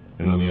summoned,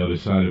 and on the other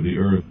side of the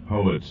earth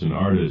poets and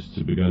artists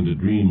had begun to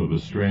dream of a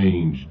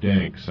strange,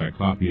 dank,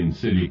 cyclopean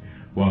city,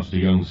 whilst a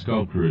young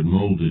sculptor had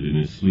molded in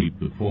his sleep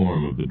the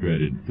form of the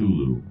dreaded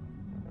Chthulu.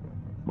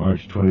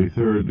 March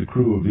 23rd, the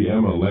crew of the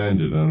Emma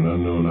landed on an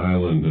unknown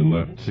island and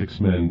left 6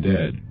 men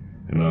dead,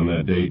 and on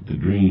that date the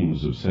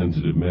dreams of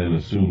sensitive men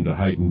assumed a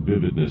heightened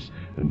vividness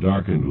and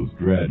darkened with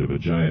dread of a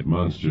giant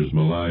monster's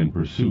malign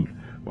pursuit,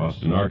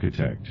 whilst an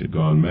architect had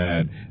gone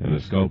mad and a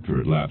sculptor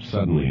had lapsed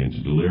suddenly into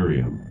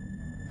delirium.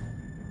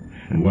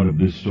 And what of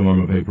this storm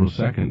of April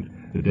 2nd?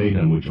 The date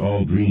on which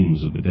all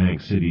dreams of the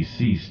dank city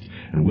ceased,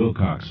 and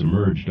Wilcox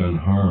emerged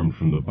unharmed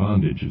from the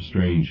bondage of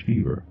strange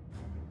fever.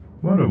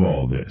 What of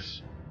all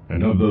this,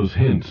 and of those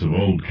hints of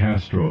old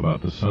Castro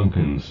about the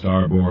sunken,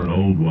 star-born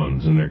old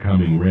ones and their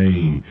coming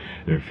reign,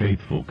 their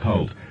faithful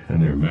cult,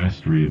 and their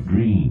mastery of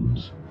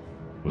dreams?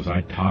 Was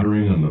I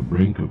tottering on the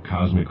brink of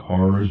cosmic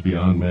horrors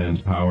beyond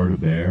man's power to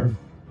bear?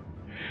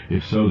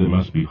 If so, they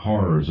must be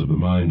horrors of the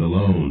mind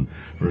alone,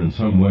 for in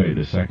some way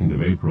the 2nd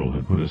of April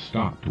had put a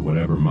stop to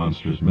whatever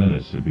monstrous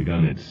menace had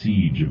begun its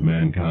siege of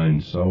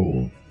mankind's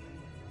soul.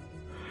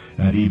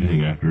 That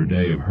evening, after a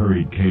day of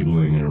hurried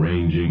cabling and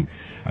arranging,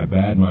 I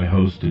bade my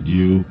host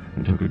adieu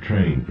and took a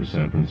train for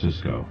San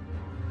Francisco.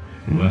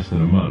 In less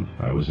than a month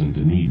I was in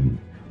Dunedin,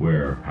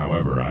 where,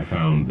 however, I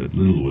found that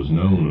little was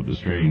known of the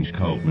strange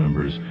cult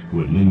members who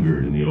had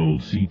lingered in the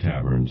old sea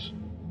taverns.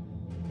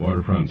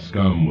 Waterfront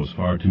scum was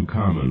far too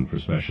common for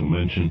special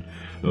mention,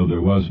 though there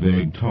was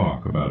vague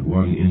talk about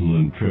one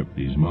inland trip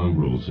these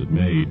mongrels had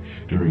made,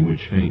 during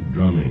which faint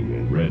drumming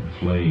and red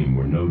flame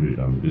were noted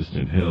on the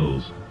distant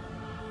hills.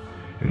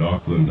 At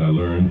Auckland I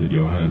learned that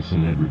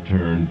Johansen had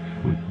returned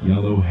with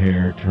yellow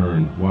hair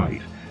turned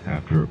white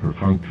after a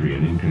perfunctory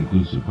and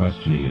inconclusive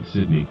questioning at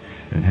Sydney,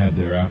 and had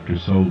thereafter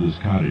sold his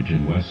cottage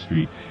in West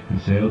Street and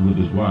sailed with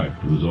his wife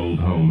to his old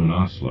home in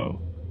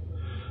Oslo.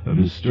 Of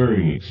his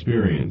stirring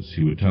experience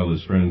he would tell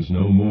his friends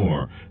no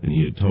more than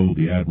he had told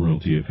the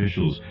Admiralty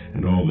officials,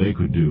 and all they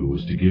could do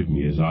was to give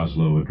me his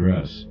Oslo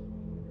address.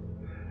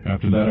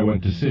 After that I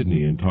went to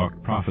Sydney and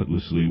talked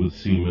profitlessly with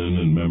seamen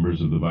and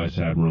members of the Vice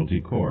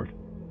Admiralty Court.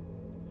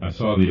 I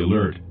saw the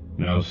Alert,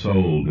 now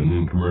sold and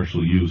in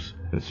commercial use,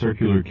 at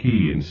Circular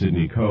Quay in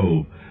Sydney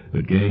Cove,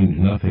 but gained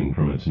nothing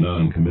from its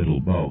non-committal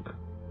bulk.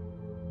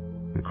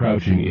 The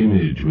crouching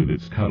image with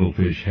its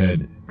cuttlefish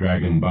head,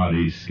 dragon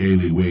body,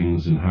 scaly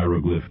wings, and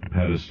hieroglyphed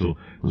pedestal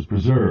was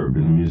preserved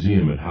in a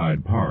museum at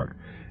Hyde Park,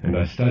 and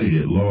I studied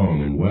it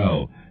long and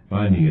well,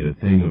 finding it a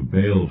thing of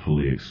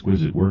balefully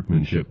exquisite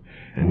workmanship,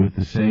 and with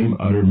the same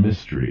utter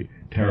mystery,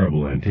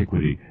 terrible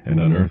antiquity, and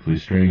unearthly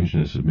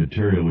strangeness of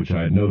material which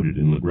I had noted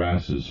in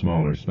Legrasse's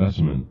smaller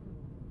specimen.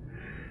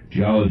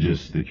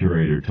 Geologists, the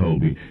curator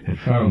told me, had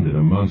found it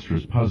a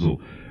monstrous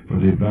puzzle, for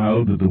they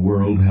vowed that the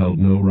world held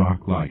no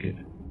rock like it.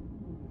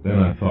 Then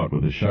I thought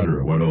with a shudder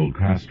of what old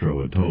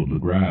Castro had told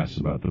Legrasse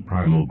about the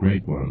primal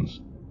great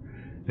ones.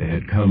 They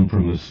had come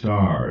from the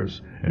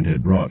stars, and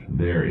had brought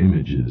their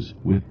images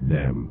with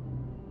them.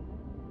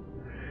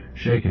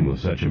 Shaken with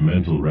such a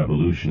mental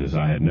revolution as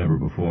I had never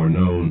before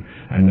known,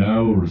 I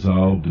now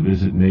resolved to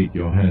visit mate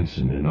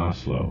Johansen in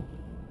Oslo.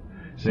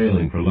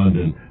 Sailing for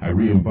London, I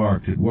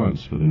re-embarked at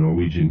once for the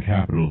Norwegian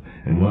capital,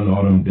 and one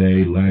autumn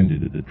day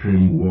landed at the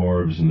trim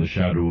wharves in the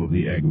shadow of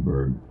the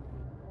Egeberg.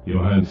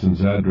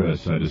 Johansen's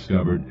address, I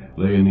discovered,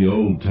 lay in the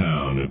old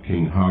town of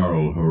King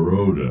Harald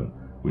Haraldsrud,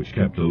 which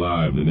kept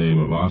alive the name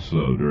of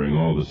Oslo during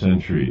all the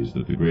centuries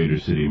that the greater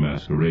city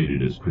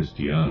masqueraded as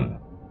Christiana.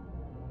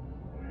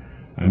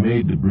 I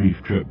made the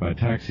brief trip by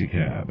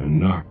taxicab and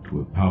knocked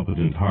with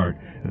palpitant heart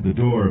at the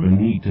door of a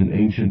neat and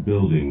ancient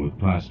building with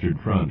plastered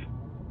front.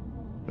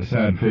 A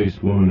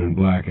sad-faced woman in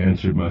black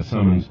answered my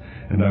summons,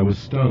 and I was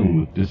stung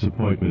with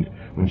disappointment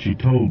when she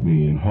told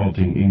me in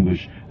halting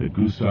English that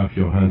Gustav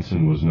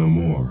Johansen was no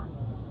more.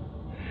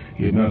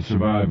 He had not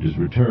survived his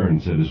return,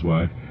 said his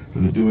wife, for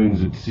the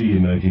doings at sea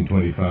in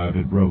 1925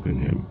 had broken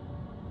him.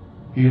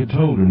 He had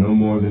told her no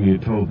more than he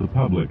had told the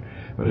public,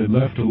 but had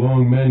left a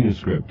long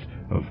manuscript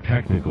of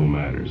technical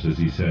matters, as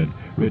he said,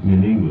 written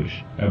in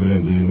English,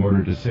 evidently in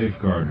order to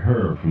safeguard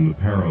her from the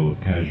peril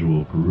of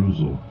casual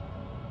perusal.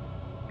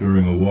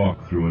 During a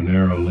walk through a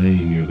narrow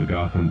lane near the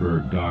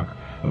Gothenburg dock,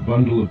 a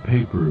bundle of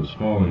papers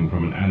falling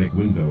from an attic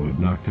window had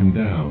knocked him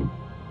down.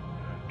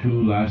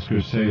 2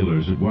 Lascar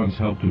sailors at once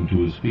helped him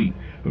to his feet,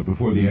 but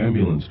before the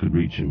ambulance could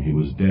reach him, he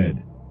was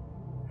dead.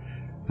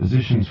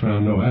 Physicians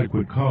found no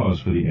adequate cause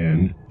for the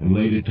end and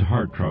laid it to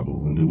heart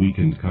trouble and a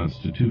weakened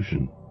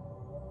constitution.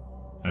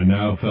 I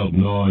now felt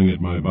gnawing at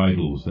my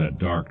vitals that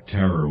dark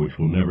terror which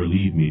will never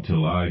leave me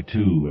till I,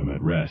 too, am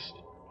at rest,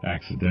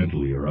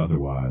 accidentally or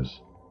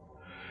otherwise.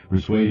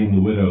 Persuading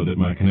the widow that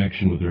my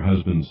connection with her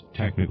husband's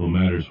technical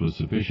matters was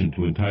sufficient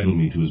to entitle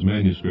me to his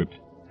manuscript,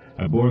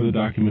 I bore the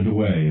document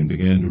away and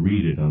began to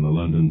read it on the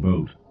London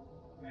boat.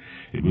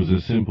 It was a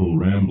simple,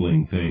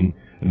 rambling thing,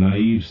 a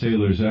naive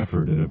sailor's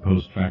effort at a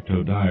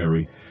post-facto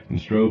diary,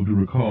 and strove to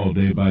recall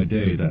day by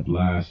day that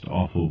last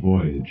awful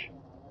voyage.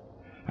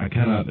 I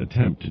cannot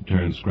attempt to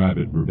transcribe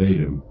it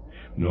verbatim,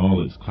 in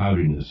all its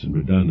cloudiness and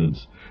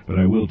redundance, but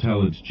I will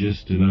tell its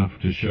gist enough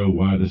to show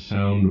why the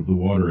sound of the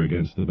water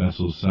against the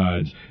vessel's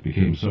sides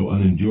became so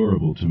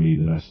unendurable to me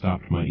that I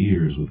stopped my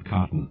ears with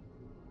cotton.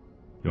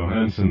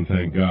 Johansen,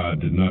 thank God,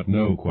 did not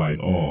know quite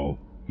all,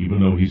 even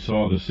though he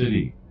saw the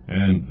city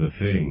and the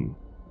thing.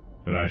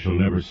 But I shall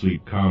never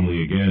sleep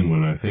calmly again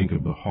when I think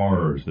of the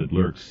horrors that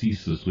lurk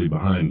ceaselessly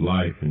behind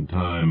life in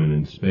time and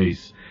in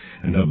space,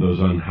 and of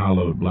those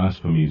unhallowed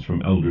blasphemies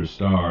from elder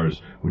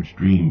stars which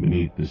dream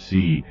beneath the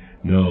sea,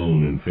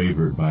 known and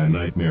favored by a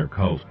nightmare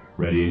cult,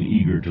 ready and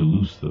eager to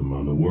loose them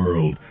on the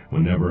world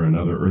whenever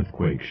another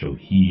earthquake shall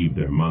heave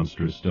their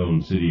monstrous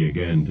stone city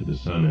again to the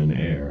sun and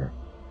air.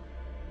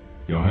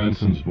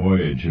 Johansen's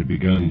voyage had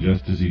begun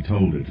just as he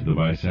told it to the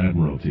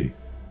Vice-Admiralty.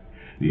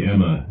 The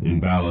Emma, in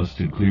ballast,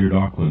 had cleared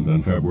Auckland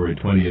on February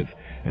 20th,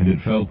 and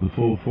had felt the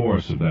full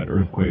force of that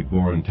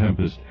earthquake-born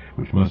tempest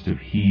which must have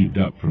heaved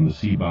up from the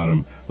sea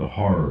bottom the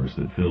horrors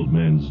that filled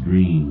men's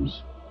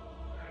dreams.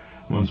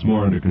 Once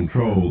more under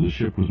control, the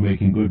ship was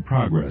making good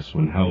progress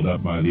when held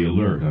up by the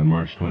Alert on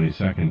March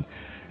 22nd,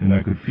 and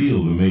I could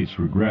feel the mate's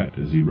regret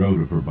as he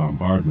wrote of her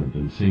bombardment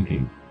and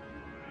sinking.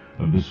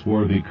 Of the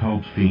swarthy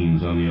cult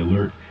fiends on the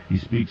Alert, he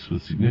speaks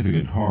with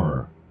significant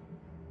horror.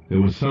 There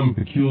was some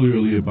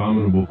peculiarly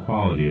abominable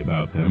quality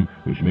about them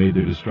which made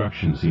their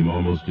destruction seem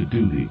almost a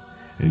duty,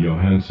 and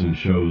Johansen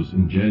shows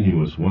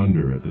ingenuous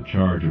wonder at the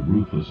charge of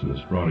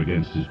ruthlessness brought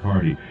against his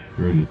party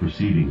during the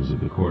proceedings of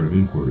the Court of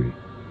Inquiry.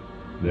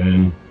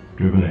 Then,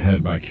 driven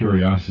ahead by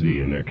curiosity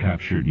in their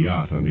captured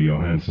yacht under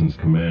Johansen's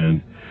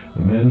command,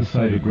 the men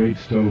sight a great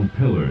stone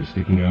pillar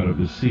sticking out of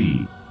the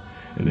sea,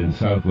 and in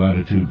south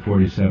latitude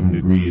 47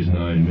 degrees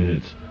 9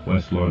 minutes,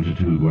 west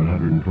longitude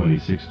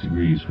 126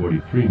 degrees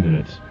 43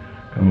 minutes,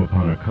 come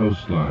upon a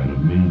coastline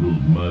of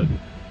mingled mud,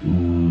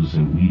 ooze,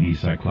 and weedy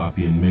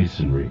cyclopean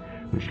masonry,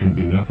 which can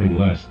be nothing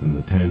less than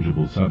the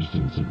tangible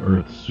substance of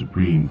Earth's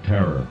supreme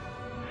terror,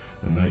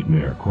 the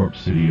nightmare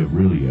corpse city of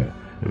Rilia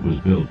that was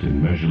built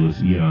in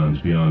measureless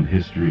eons beyond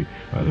history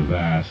by the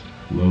vast,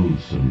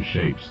 loathsome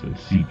shapes that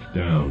seeped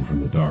down from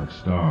the dark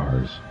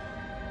stars.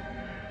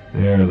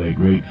 There lay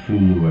great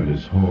Chthulu and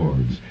his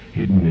hordes,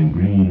 hidden in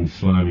green,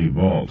 slimy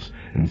vaults,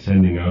 and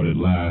sending out at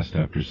last,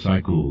 after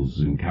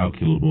cycles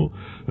incalculable,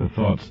 the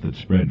thoughts that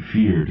spread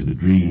fear to the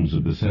dreams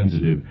of the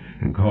sensitive,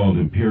 and called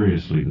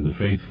imperiously to the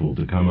faithful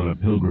to come on a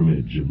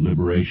pilgrimage of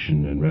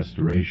liberation and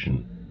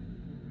restoration.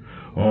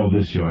 All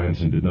this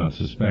Johansen did not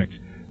suspect,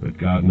 but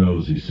God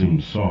knows he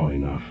soon saw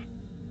enough.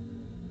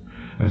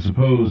 I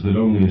suppose that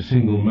only a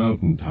single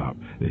mountain top,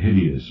 the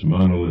hideous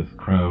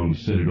monolith-crowned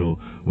citadel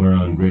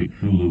whereon great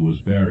Chthulu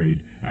was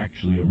buried,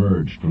 actually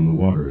emerged from the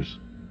waters.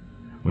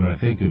 When I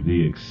think of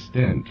the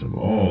extent of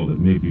all that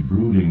may be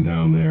brooding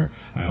down there,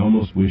 I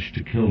almost wish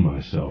to kill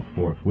myself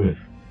forthwith.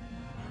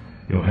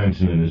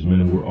 Johansen and his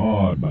men were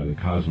awed by the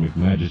cosmic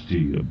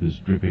majesty of this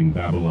dripping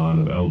Babylon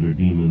of elder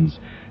demons,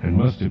 and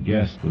must have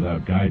guessed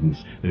without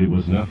guidance that it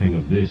was nothing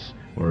of this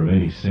or of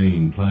any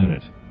sane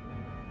planet.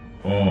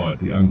 Awe at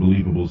the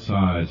unbelievable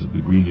size of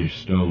the greenish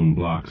stone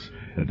blocks,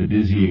 at the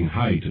dizzying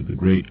height of the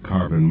great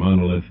carven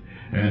monolith,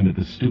 and at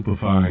the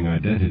stupefying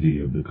identity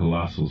of the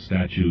colossal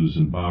statues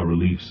and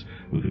bas-reliefs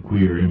with the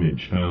queer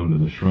image found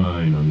in the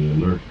shrine on the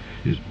Alert,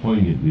 is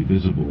poignantly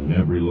visible in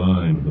every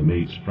line of the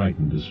mate's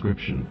frightened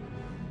description.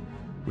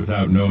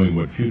 Without knowing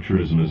what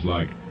futurism is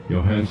like,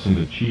 Johansen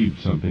achieved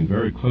something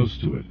very close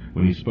to it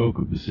when he spoke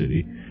of the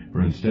city,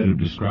 for instead of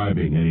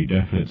describing any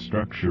definite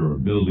structure or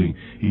building,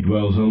 he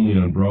dwells only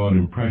on broad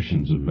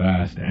impressions of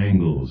vast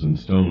angles and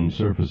stone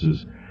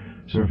surfaces,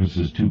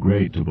 surfaces too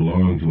great to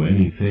belong to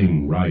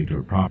anything right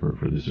or proper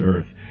for this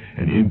earth,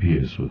 and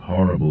impious with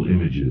horrible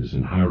images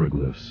and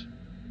hieroglyphs.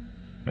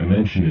 I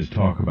mention his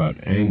talk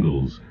about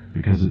angles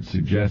because it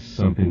suggests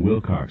something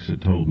Wilcox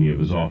had told me of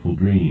his awful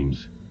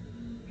dreams.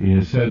 He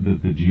has said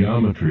that the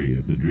geometry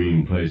of the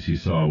dream place he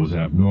saw was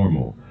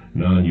abnormal,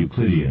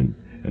 non-Euclidean,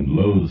 and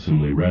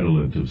loathsomely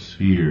redolent of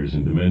spheres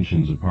and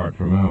dimensions apart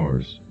from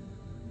ours.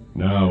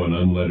 Now an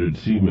unlettered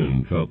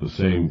seaman felt the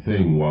same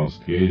thing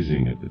whilst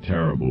gazing at the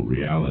terrible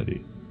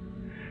reality.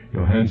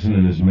 Johansen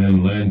and his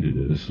men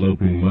landed at a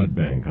sloping mud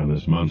bank on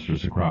this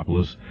monstrous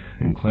acropolis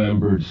and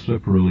clambered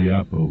slipperily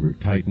up over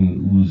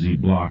Titan oozy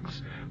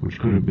blocks which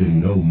could have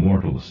been no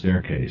mortal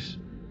staircase.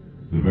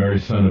 The very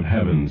sun of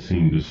heaven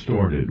seemed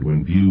distorted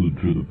when viewed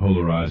through the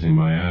polarizing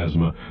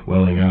miasma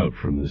welling out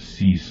from the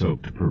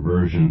sea-soaked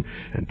perversion,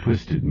 and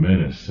twisted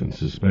menace and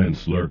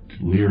suspense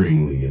lurked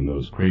leeringly in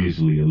those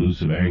crazily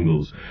elusive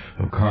angles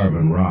of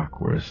carven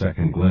rock where a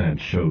second glance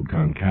showed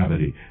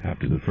concavity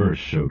after the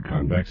first showed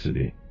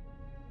convexity.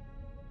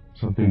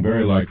 Something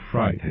very like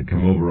fright had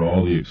come over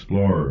all the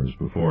explorers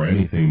before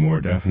anything more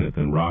definite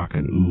than rock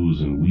and ooze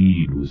and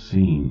weed was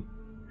seen.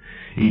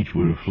 Each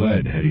would have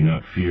fled had he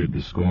not feared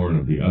the scorn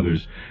of the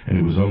others, and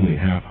it was only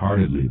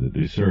half-heartedly that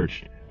they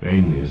searched,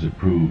 vainly as it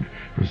proved,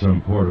 for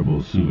some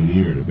portable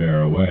souvenir to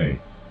bear away.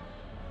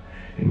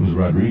 It was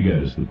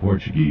Rodriguez, the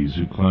Portuguese,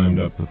 who climbed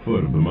up the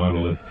foot of the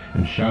monolith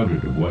and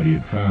shouted of what he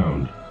had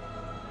found.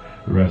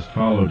 The rest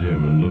followed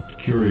him and looked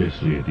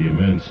curiously at the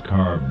immense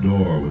carved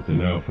door with the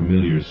now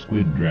familiar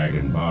squid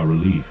dragon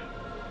bas-relief.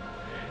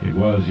 It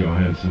was,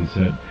 Johansen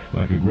said,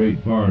 like a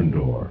great barn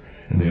door,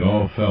 and they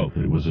all felt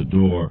that it was a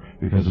door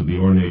because of the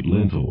ornate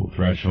lintel,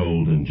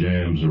 threshold, and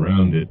jambs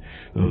around it,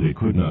 though they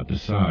could not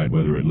decide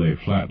whether it lay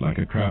flat like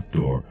a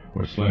trapdoor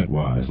or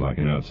slantwise like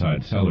an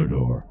outside cellar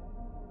door.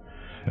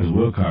 As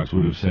Wilcox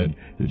would have said,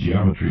 the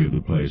geometry of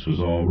the place was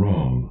all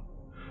wrong.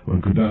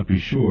 One could not be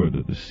sure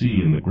that the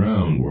sea and the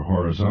ground were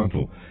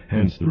horizontal,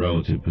 hence the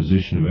relative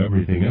position of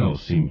everything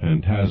else seemed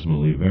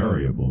phantasmally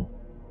variable.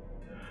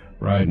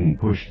 Bryden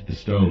pushed the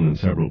stone in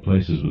several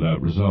places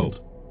without result.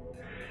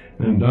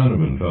 Then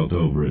Donovan felt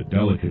over it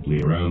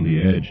delicately around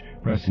the edge,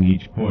 pressing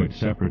each point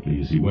separately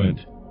as he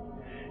went.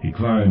 He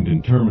climbed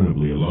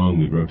interminably along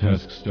the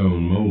grotesque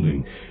stone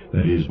molding,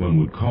 that is, one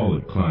would call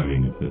it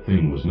climbing if the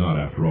thing was not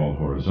after all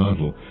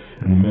horizontal,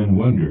 and the men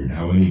wondered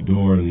how any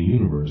door in the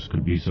universe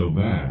could be so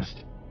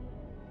vast.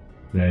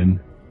 Then,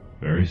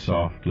 very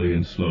softly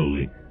and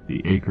slowly,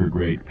 the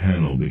acre-great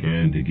panel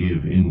began to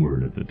give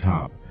inward at the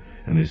top,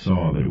 and they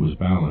saw that it was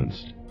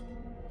balanced.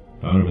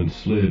 Donovan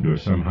slid or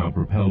somehow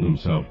propelled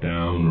himself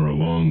down or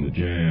along the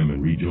jamb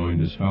and rejoined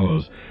his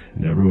fellows,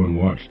 and everyone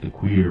watched the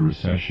queer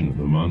recession of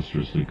the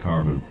monstrously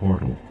carven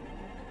portal.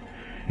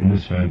 In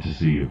this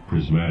fantasy of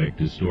prismatic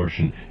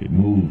distortion, it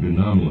moved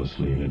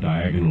anomalously in a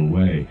diagonal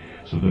way,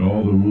 so that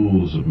all the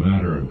rules of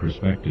matter and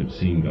perspective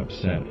seemed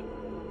upset.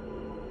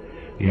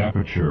 The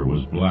aperture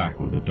was black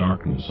with a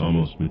darkness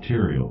almost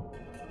material.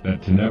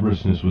 That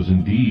tenebrousness was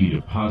indeed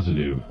a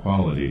positive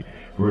quality,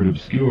 for it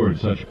obscured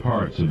such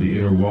parts of the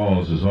inner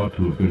walls as ought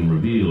to have been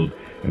revealed,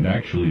 and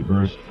actually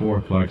burst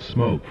forth like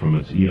smoke from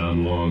its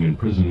eon-long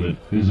imprisonment,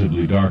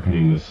 visibly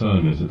darkening the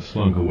sun as it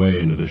slunk away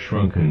into the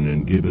shrunken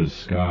and gibbous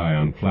sky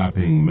on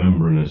flapping,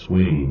 membranous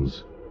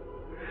wings.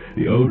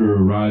 The odor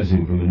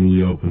arising from the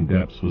newly opened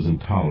depths was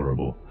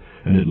intolerable,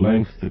 and at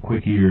length the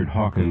quick-eared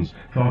Hawkins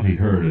thought he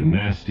heard a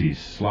nasty,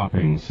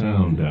 slopping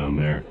sound down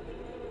there.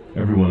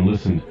 Everyone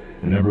listened,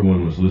 and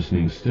everyone was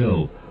listening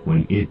still,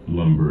 when it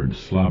lumbered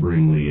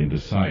slobberingly into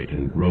sight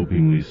and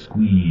gropingly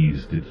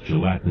squeezed its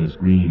gelatinous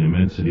green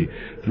immensity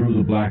through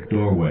the black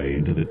doorway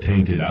into the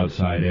tainted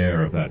outside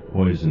air of that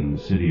poisoned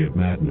city of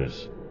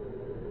madness.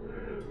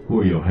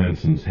 Poor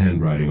Johansen's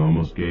handwriting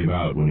almost gave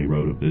out when he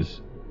wrote of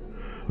this.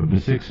 Of the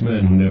 6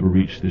 men who never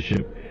reached the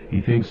ship,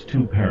 he thinks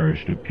 2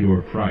 perished of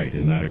pure fright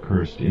in that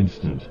accursed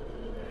instant.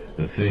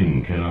 The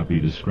thing cannot be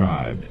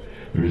described.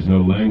 There is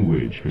no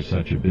language for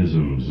such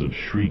abysms of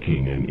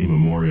shrieking and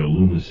immemorial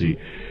lunacy,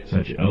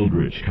 such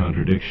eldritch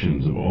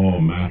contradictions of all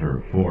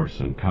matter,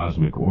 force, and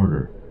cosmic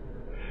order.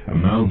 A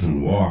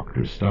mountain walked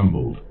or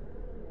stumbled.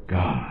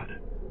 God!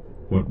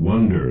 What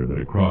wonder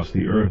that across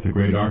the earth the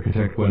great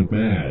architect went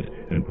mad,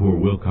 and poor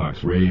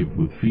Wilcox raved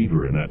with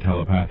fever in that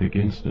telepathic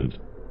instant.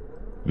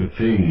 The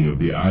thing of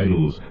the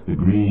idols, the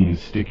green,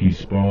 sticky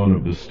spawn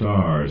of the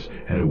stars,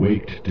 had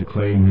awaked to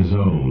claim his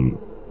own.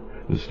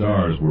 The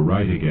stars were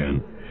right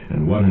again,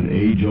 and what an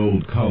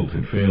age-old cult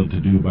had failed to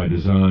do by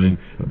design,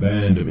 a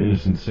band of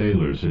innocent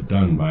sailors had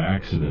done by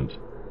accident.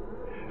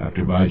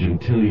 After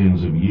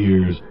bigentillions of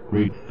years,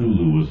 great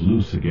Chthulu was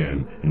loose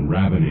again and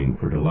ravening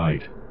for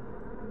delight.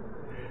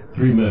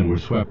 3 men were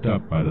swept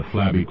up by the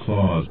flabby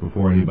claws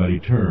before anybody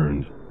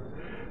turned.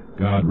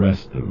 God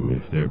rest them,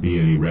 if there be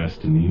any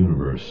rest in the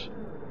universe.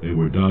 They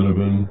were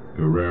Donovan,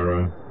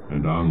 Guerrera,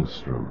 and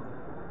Ångström.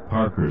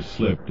 Parker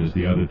slipped as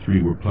the other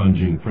three were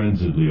plunging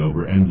frenziedly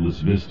over endless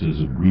vistas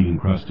of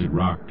green-crusted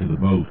rock to the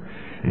boat,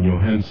 and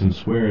Johansen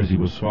swears he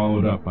was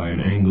swallowed up by an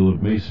angle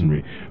of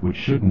masonry which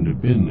shouldn't have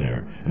been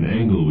there, an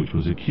angle which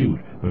was acute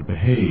but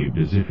behaved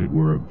as if it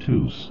were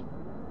obtuse.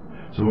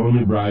 So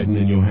only Bryden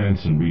and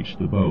Johansen reached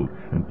the boat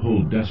and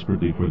pulled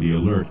desperately for the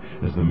Alert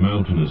as the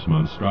mountainous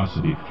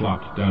monstrosity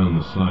flopped down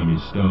the slimy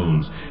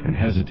stones and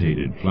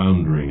hesitated,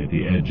 floundering at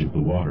the edge of the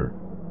water.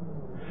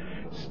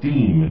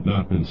 Steam had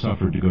not been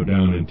suffered to go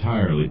down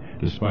entirely,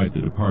 despite the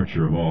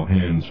departure of all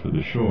hands for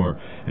the shore,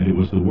 and it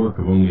was the work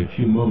of only a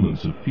few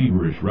moments of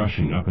feverish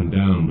rushing up and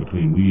down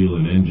between wheel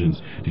and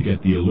engines to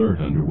get the Alert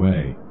under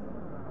way.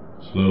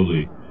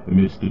 Slowly,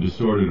 amidst the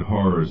distorted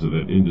horrors of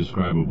that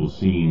indescribable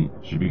scene,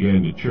 she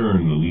began to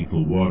churn the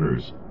lethal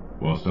waters,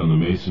 whilst on the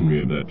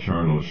masonry of that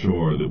charnel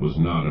shore that was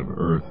not of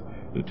earth,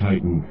 the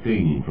Titan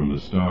thing from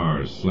the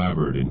stars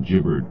slabbered and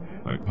gibbered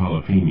like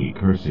Polypheme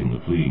cursing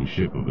the fleeing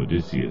ship of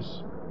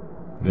Odysseus.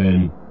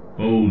 Then,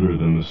 bolder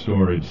than the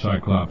storage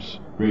Cyclops,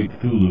 great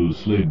Chthulu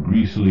slid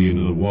greasily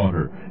into the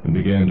water and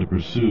began to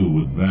pursue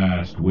with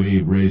vast,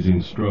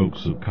 wave-raising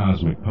strokes of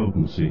cosmic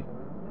potency.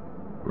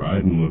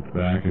 Bryden looked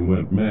back and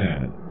went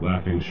mad,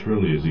 laughing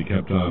shrilly as he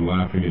kept on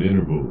laughing at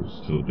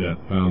intervals, till death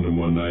found him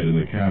one night in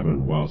the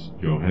cabin whilst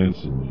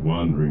Johansen was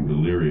wandering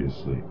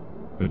deliriously.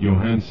 But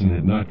Johansen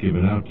had not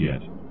given out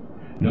yet.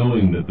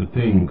 Knowing that the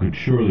thing could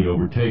surely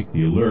overtake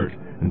the Alert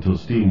until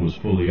steam was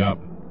fully up,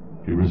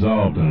 he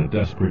resolved on a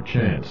desperate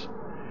chance,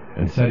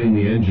 and setting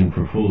the engine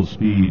for full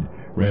speed,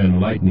 ran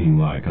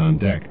lightning-like on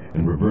deck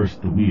and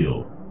reversed the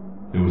wheel.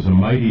 There was a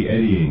mighty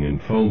eddying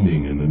and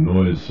foaming in the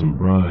noisome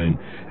brine,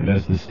 and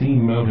as the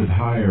steam mounted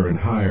higher and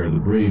higher, the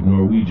brave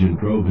Norwegian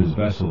drove his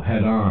vessel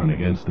head-on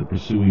against the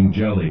pursuing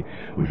jelly,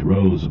 which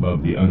rose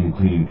above the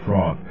unclean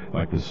froth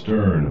like the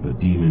stern of a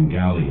demon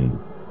galleon.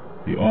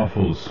 The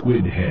awful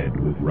squid head,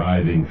 with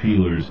writhing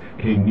feelers,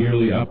 came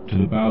nearly up to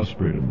the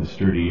bowsprit of the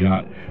sturdy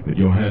yacht, but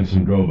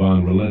Johansen drove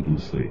on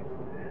relentlessly.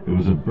 There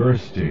was a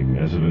bursting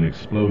as of an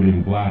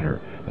exploding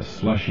bladder, a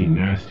slushy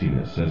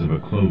nastiness as of a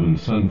cloven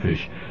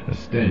sunfish, a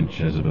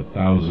stench as of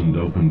 1,000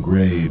 open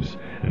graves,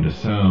 and a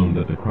sound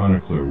that the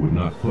chronicler would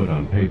not put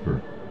on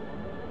paper.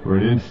 For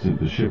an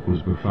instant the ship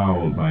was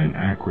befouled by an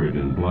acrid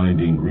and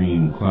blinding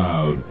green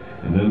cloud,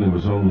 and then there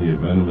was only a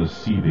venomous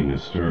seething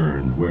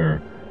astern,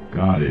 where,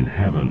 God in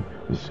heaven,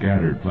 the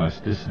scattered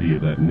plasticity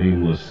of that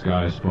nameless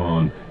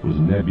sky-spawn was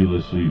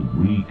nebulously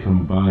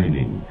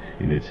recombining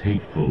in its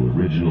hateful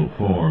original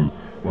form,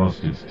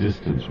 whilst its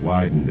distance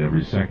widened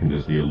every second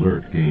as the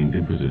Alert gained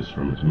impetus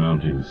from its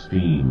mounting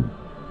steam.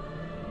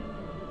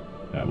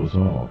 That was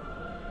all.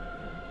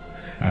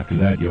 After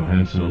that,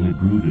 Johansen only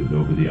brooded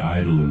over the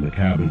idol in the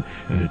cabin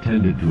and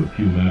attended to a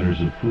few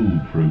matters of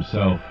food for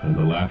himself and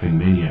the laughing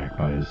maniac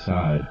by his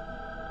side.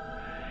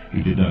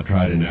 He did not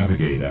try to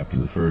navigate after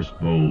the first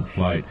bold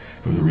flight,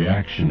 for the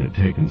reaction had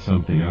taken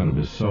something out of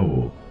his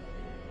soul.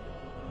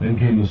 Then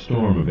came the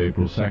storm of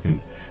April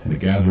 2nd, and the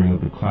gathering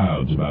of the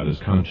clouds about his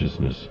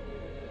consciousness.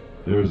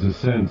 There was a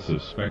sense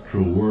of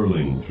spectral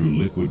whirling through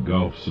liquid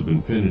gulfs of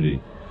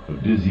infinity,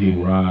 of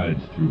dizzying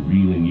rides through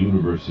reeling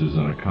universes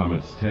on a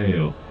comet's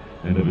tail,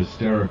 and of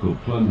hysterical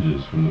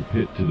plunges from the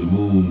pit to the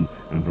moon,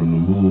 and from the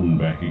moon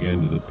back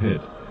again to the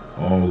pit,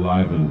 all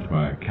livened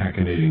by a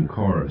cachinnating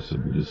chorus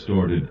of the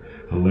distorted,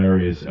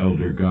 hilarious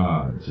elder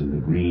gods and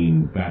the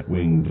green,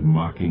 bat-winged,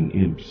 mocking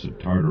imps of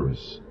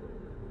Tartarus.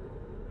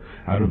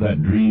 Out of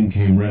that dream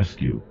came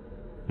rescue,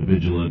 the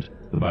Vigilant,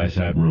 the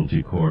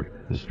Vice-Admiralty Court,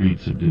 the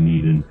streets of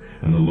Dunedin,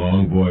 and the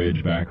long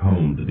voyage back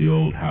home to the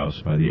old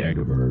house by the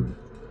Egeberg.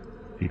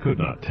 He could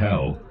not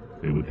tell.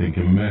 They would think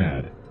him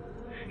mad.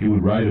 He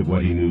would write of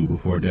what he knew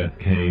before death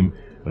came,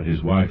 but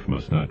his wife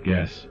must not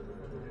guess.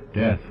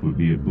 Death would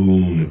be a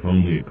boon if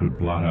only it could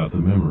blot out the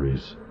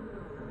memories.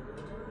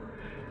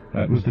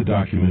 That was the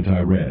document I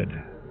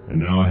read, and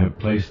now I have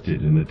placed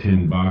it in the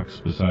tin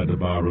box beside the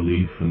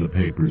bas-relief and the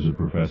papers of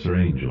Professor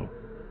Angel.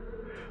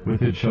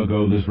 With it shall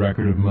go this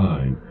record of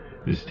mine,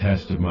 this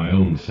test of my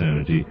own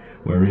sanity,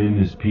 wherein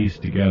is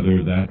pieced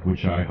together that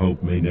which I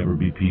hope may never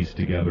be pieced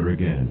together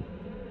again.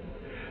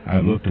 I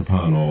have looked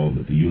upon all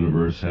that the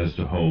universe has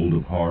to hold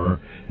of horror,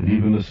 and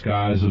even the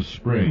skies of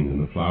spring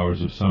and the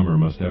flowers of summer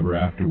must ever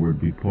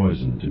afterward be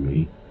poison to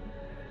me.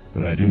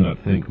 But I do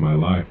not think my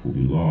life will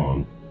be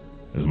long.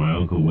 As my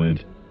uncle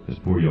went, as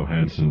poor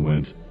Johansen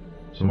went,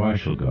 so I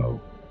shall go.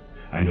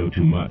 I know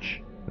too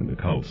much, and the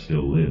cult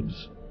still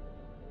lives.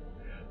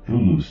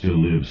 Chthulu still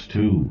lives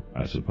too,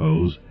 I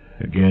suppose,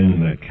 again in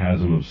that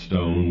chasm of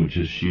stone which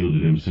has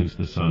shielded him since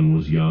the sun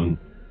was young.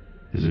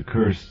 His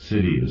accursed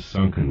city is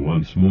sunken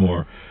once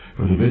more,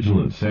 for the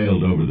Vigilant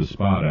sailed over the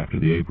spot after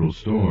the April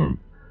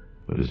storm,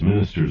 but his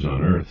ministers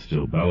on earth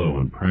still bellow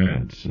and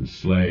prance and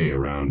slay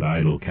around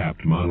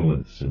idol-capped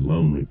monoliths in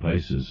lonely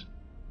places.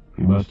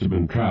 He must have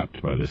been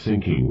trapped by the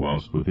sinking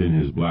whilst within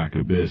his black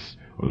abyss,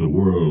 or the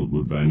world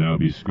would by now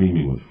be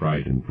screaming with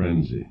fright and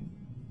frenzy.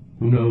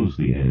 Who knows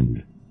the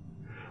end?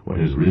 What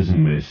has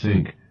risen may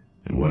sink,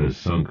 and what has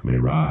sunk may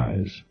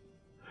rise.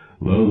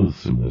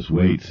 Loathsomeness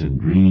waits and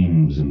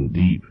dreams in the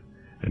deep,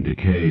 and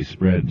decay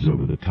spreads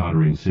over the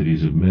tottering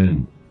cities of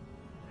men.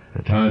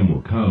 A time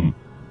will come,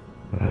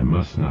 but I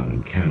must not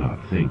and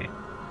cannot think.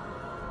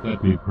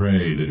 Let me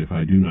pray that if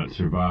I do not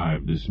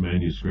survive this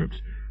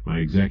manuscript, my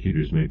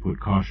executors may put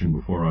caution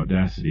before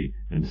audacity,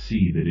 and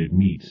see that it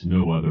meets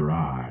no other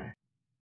eye.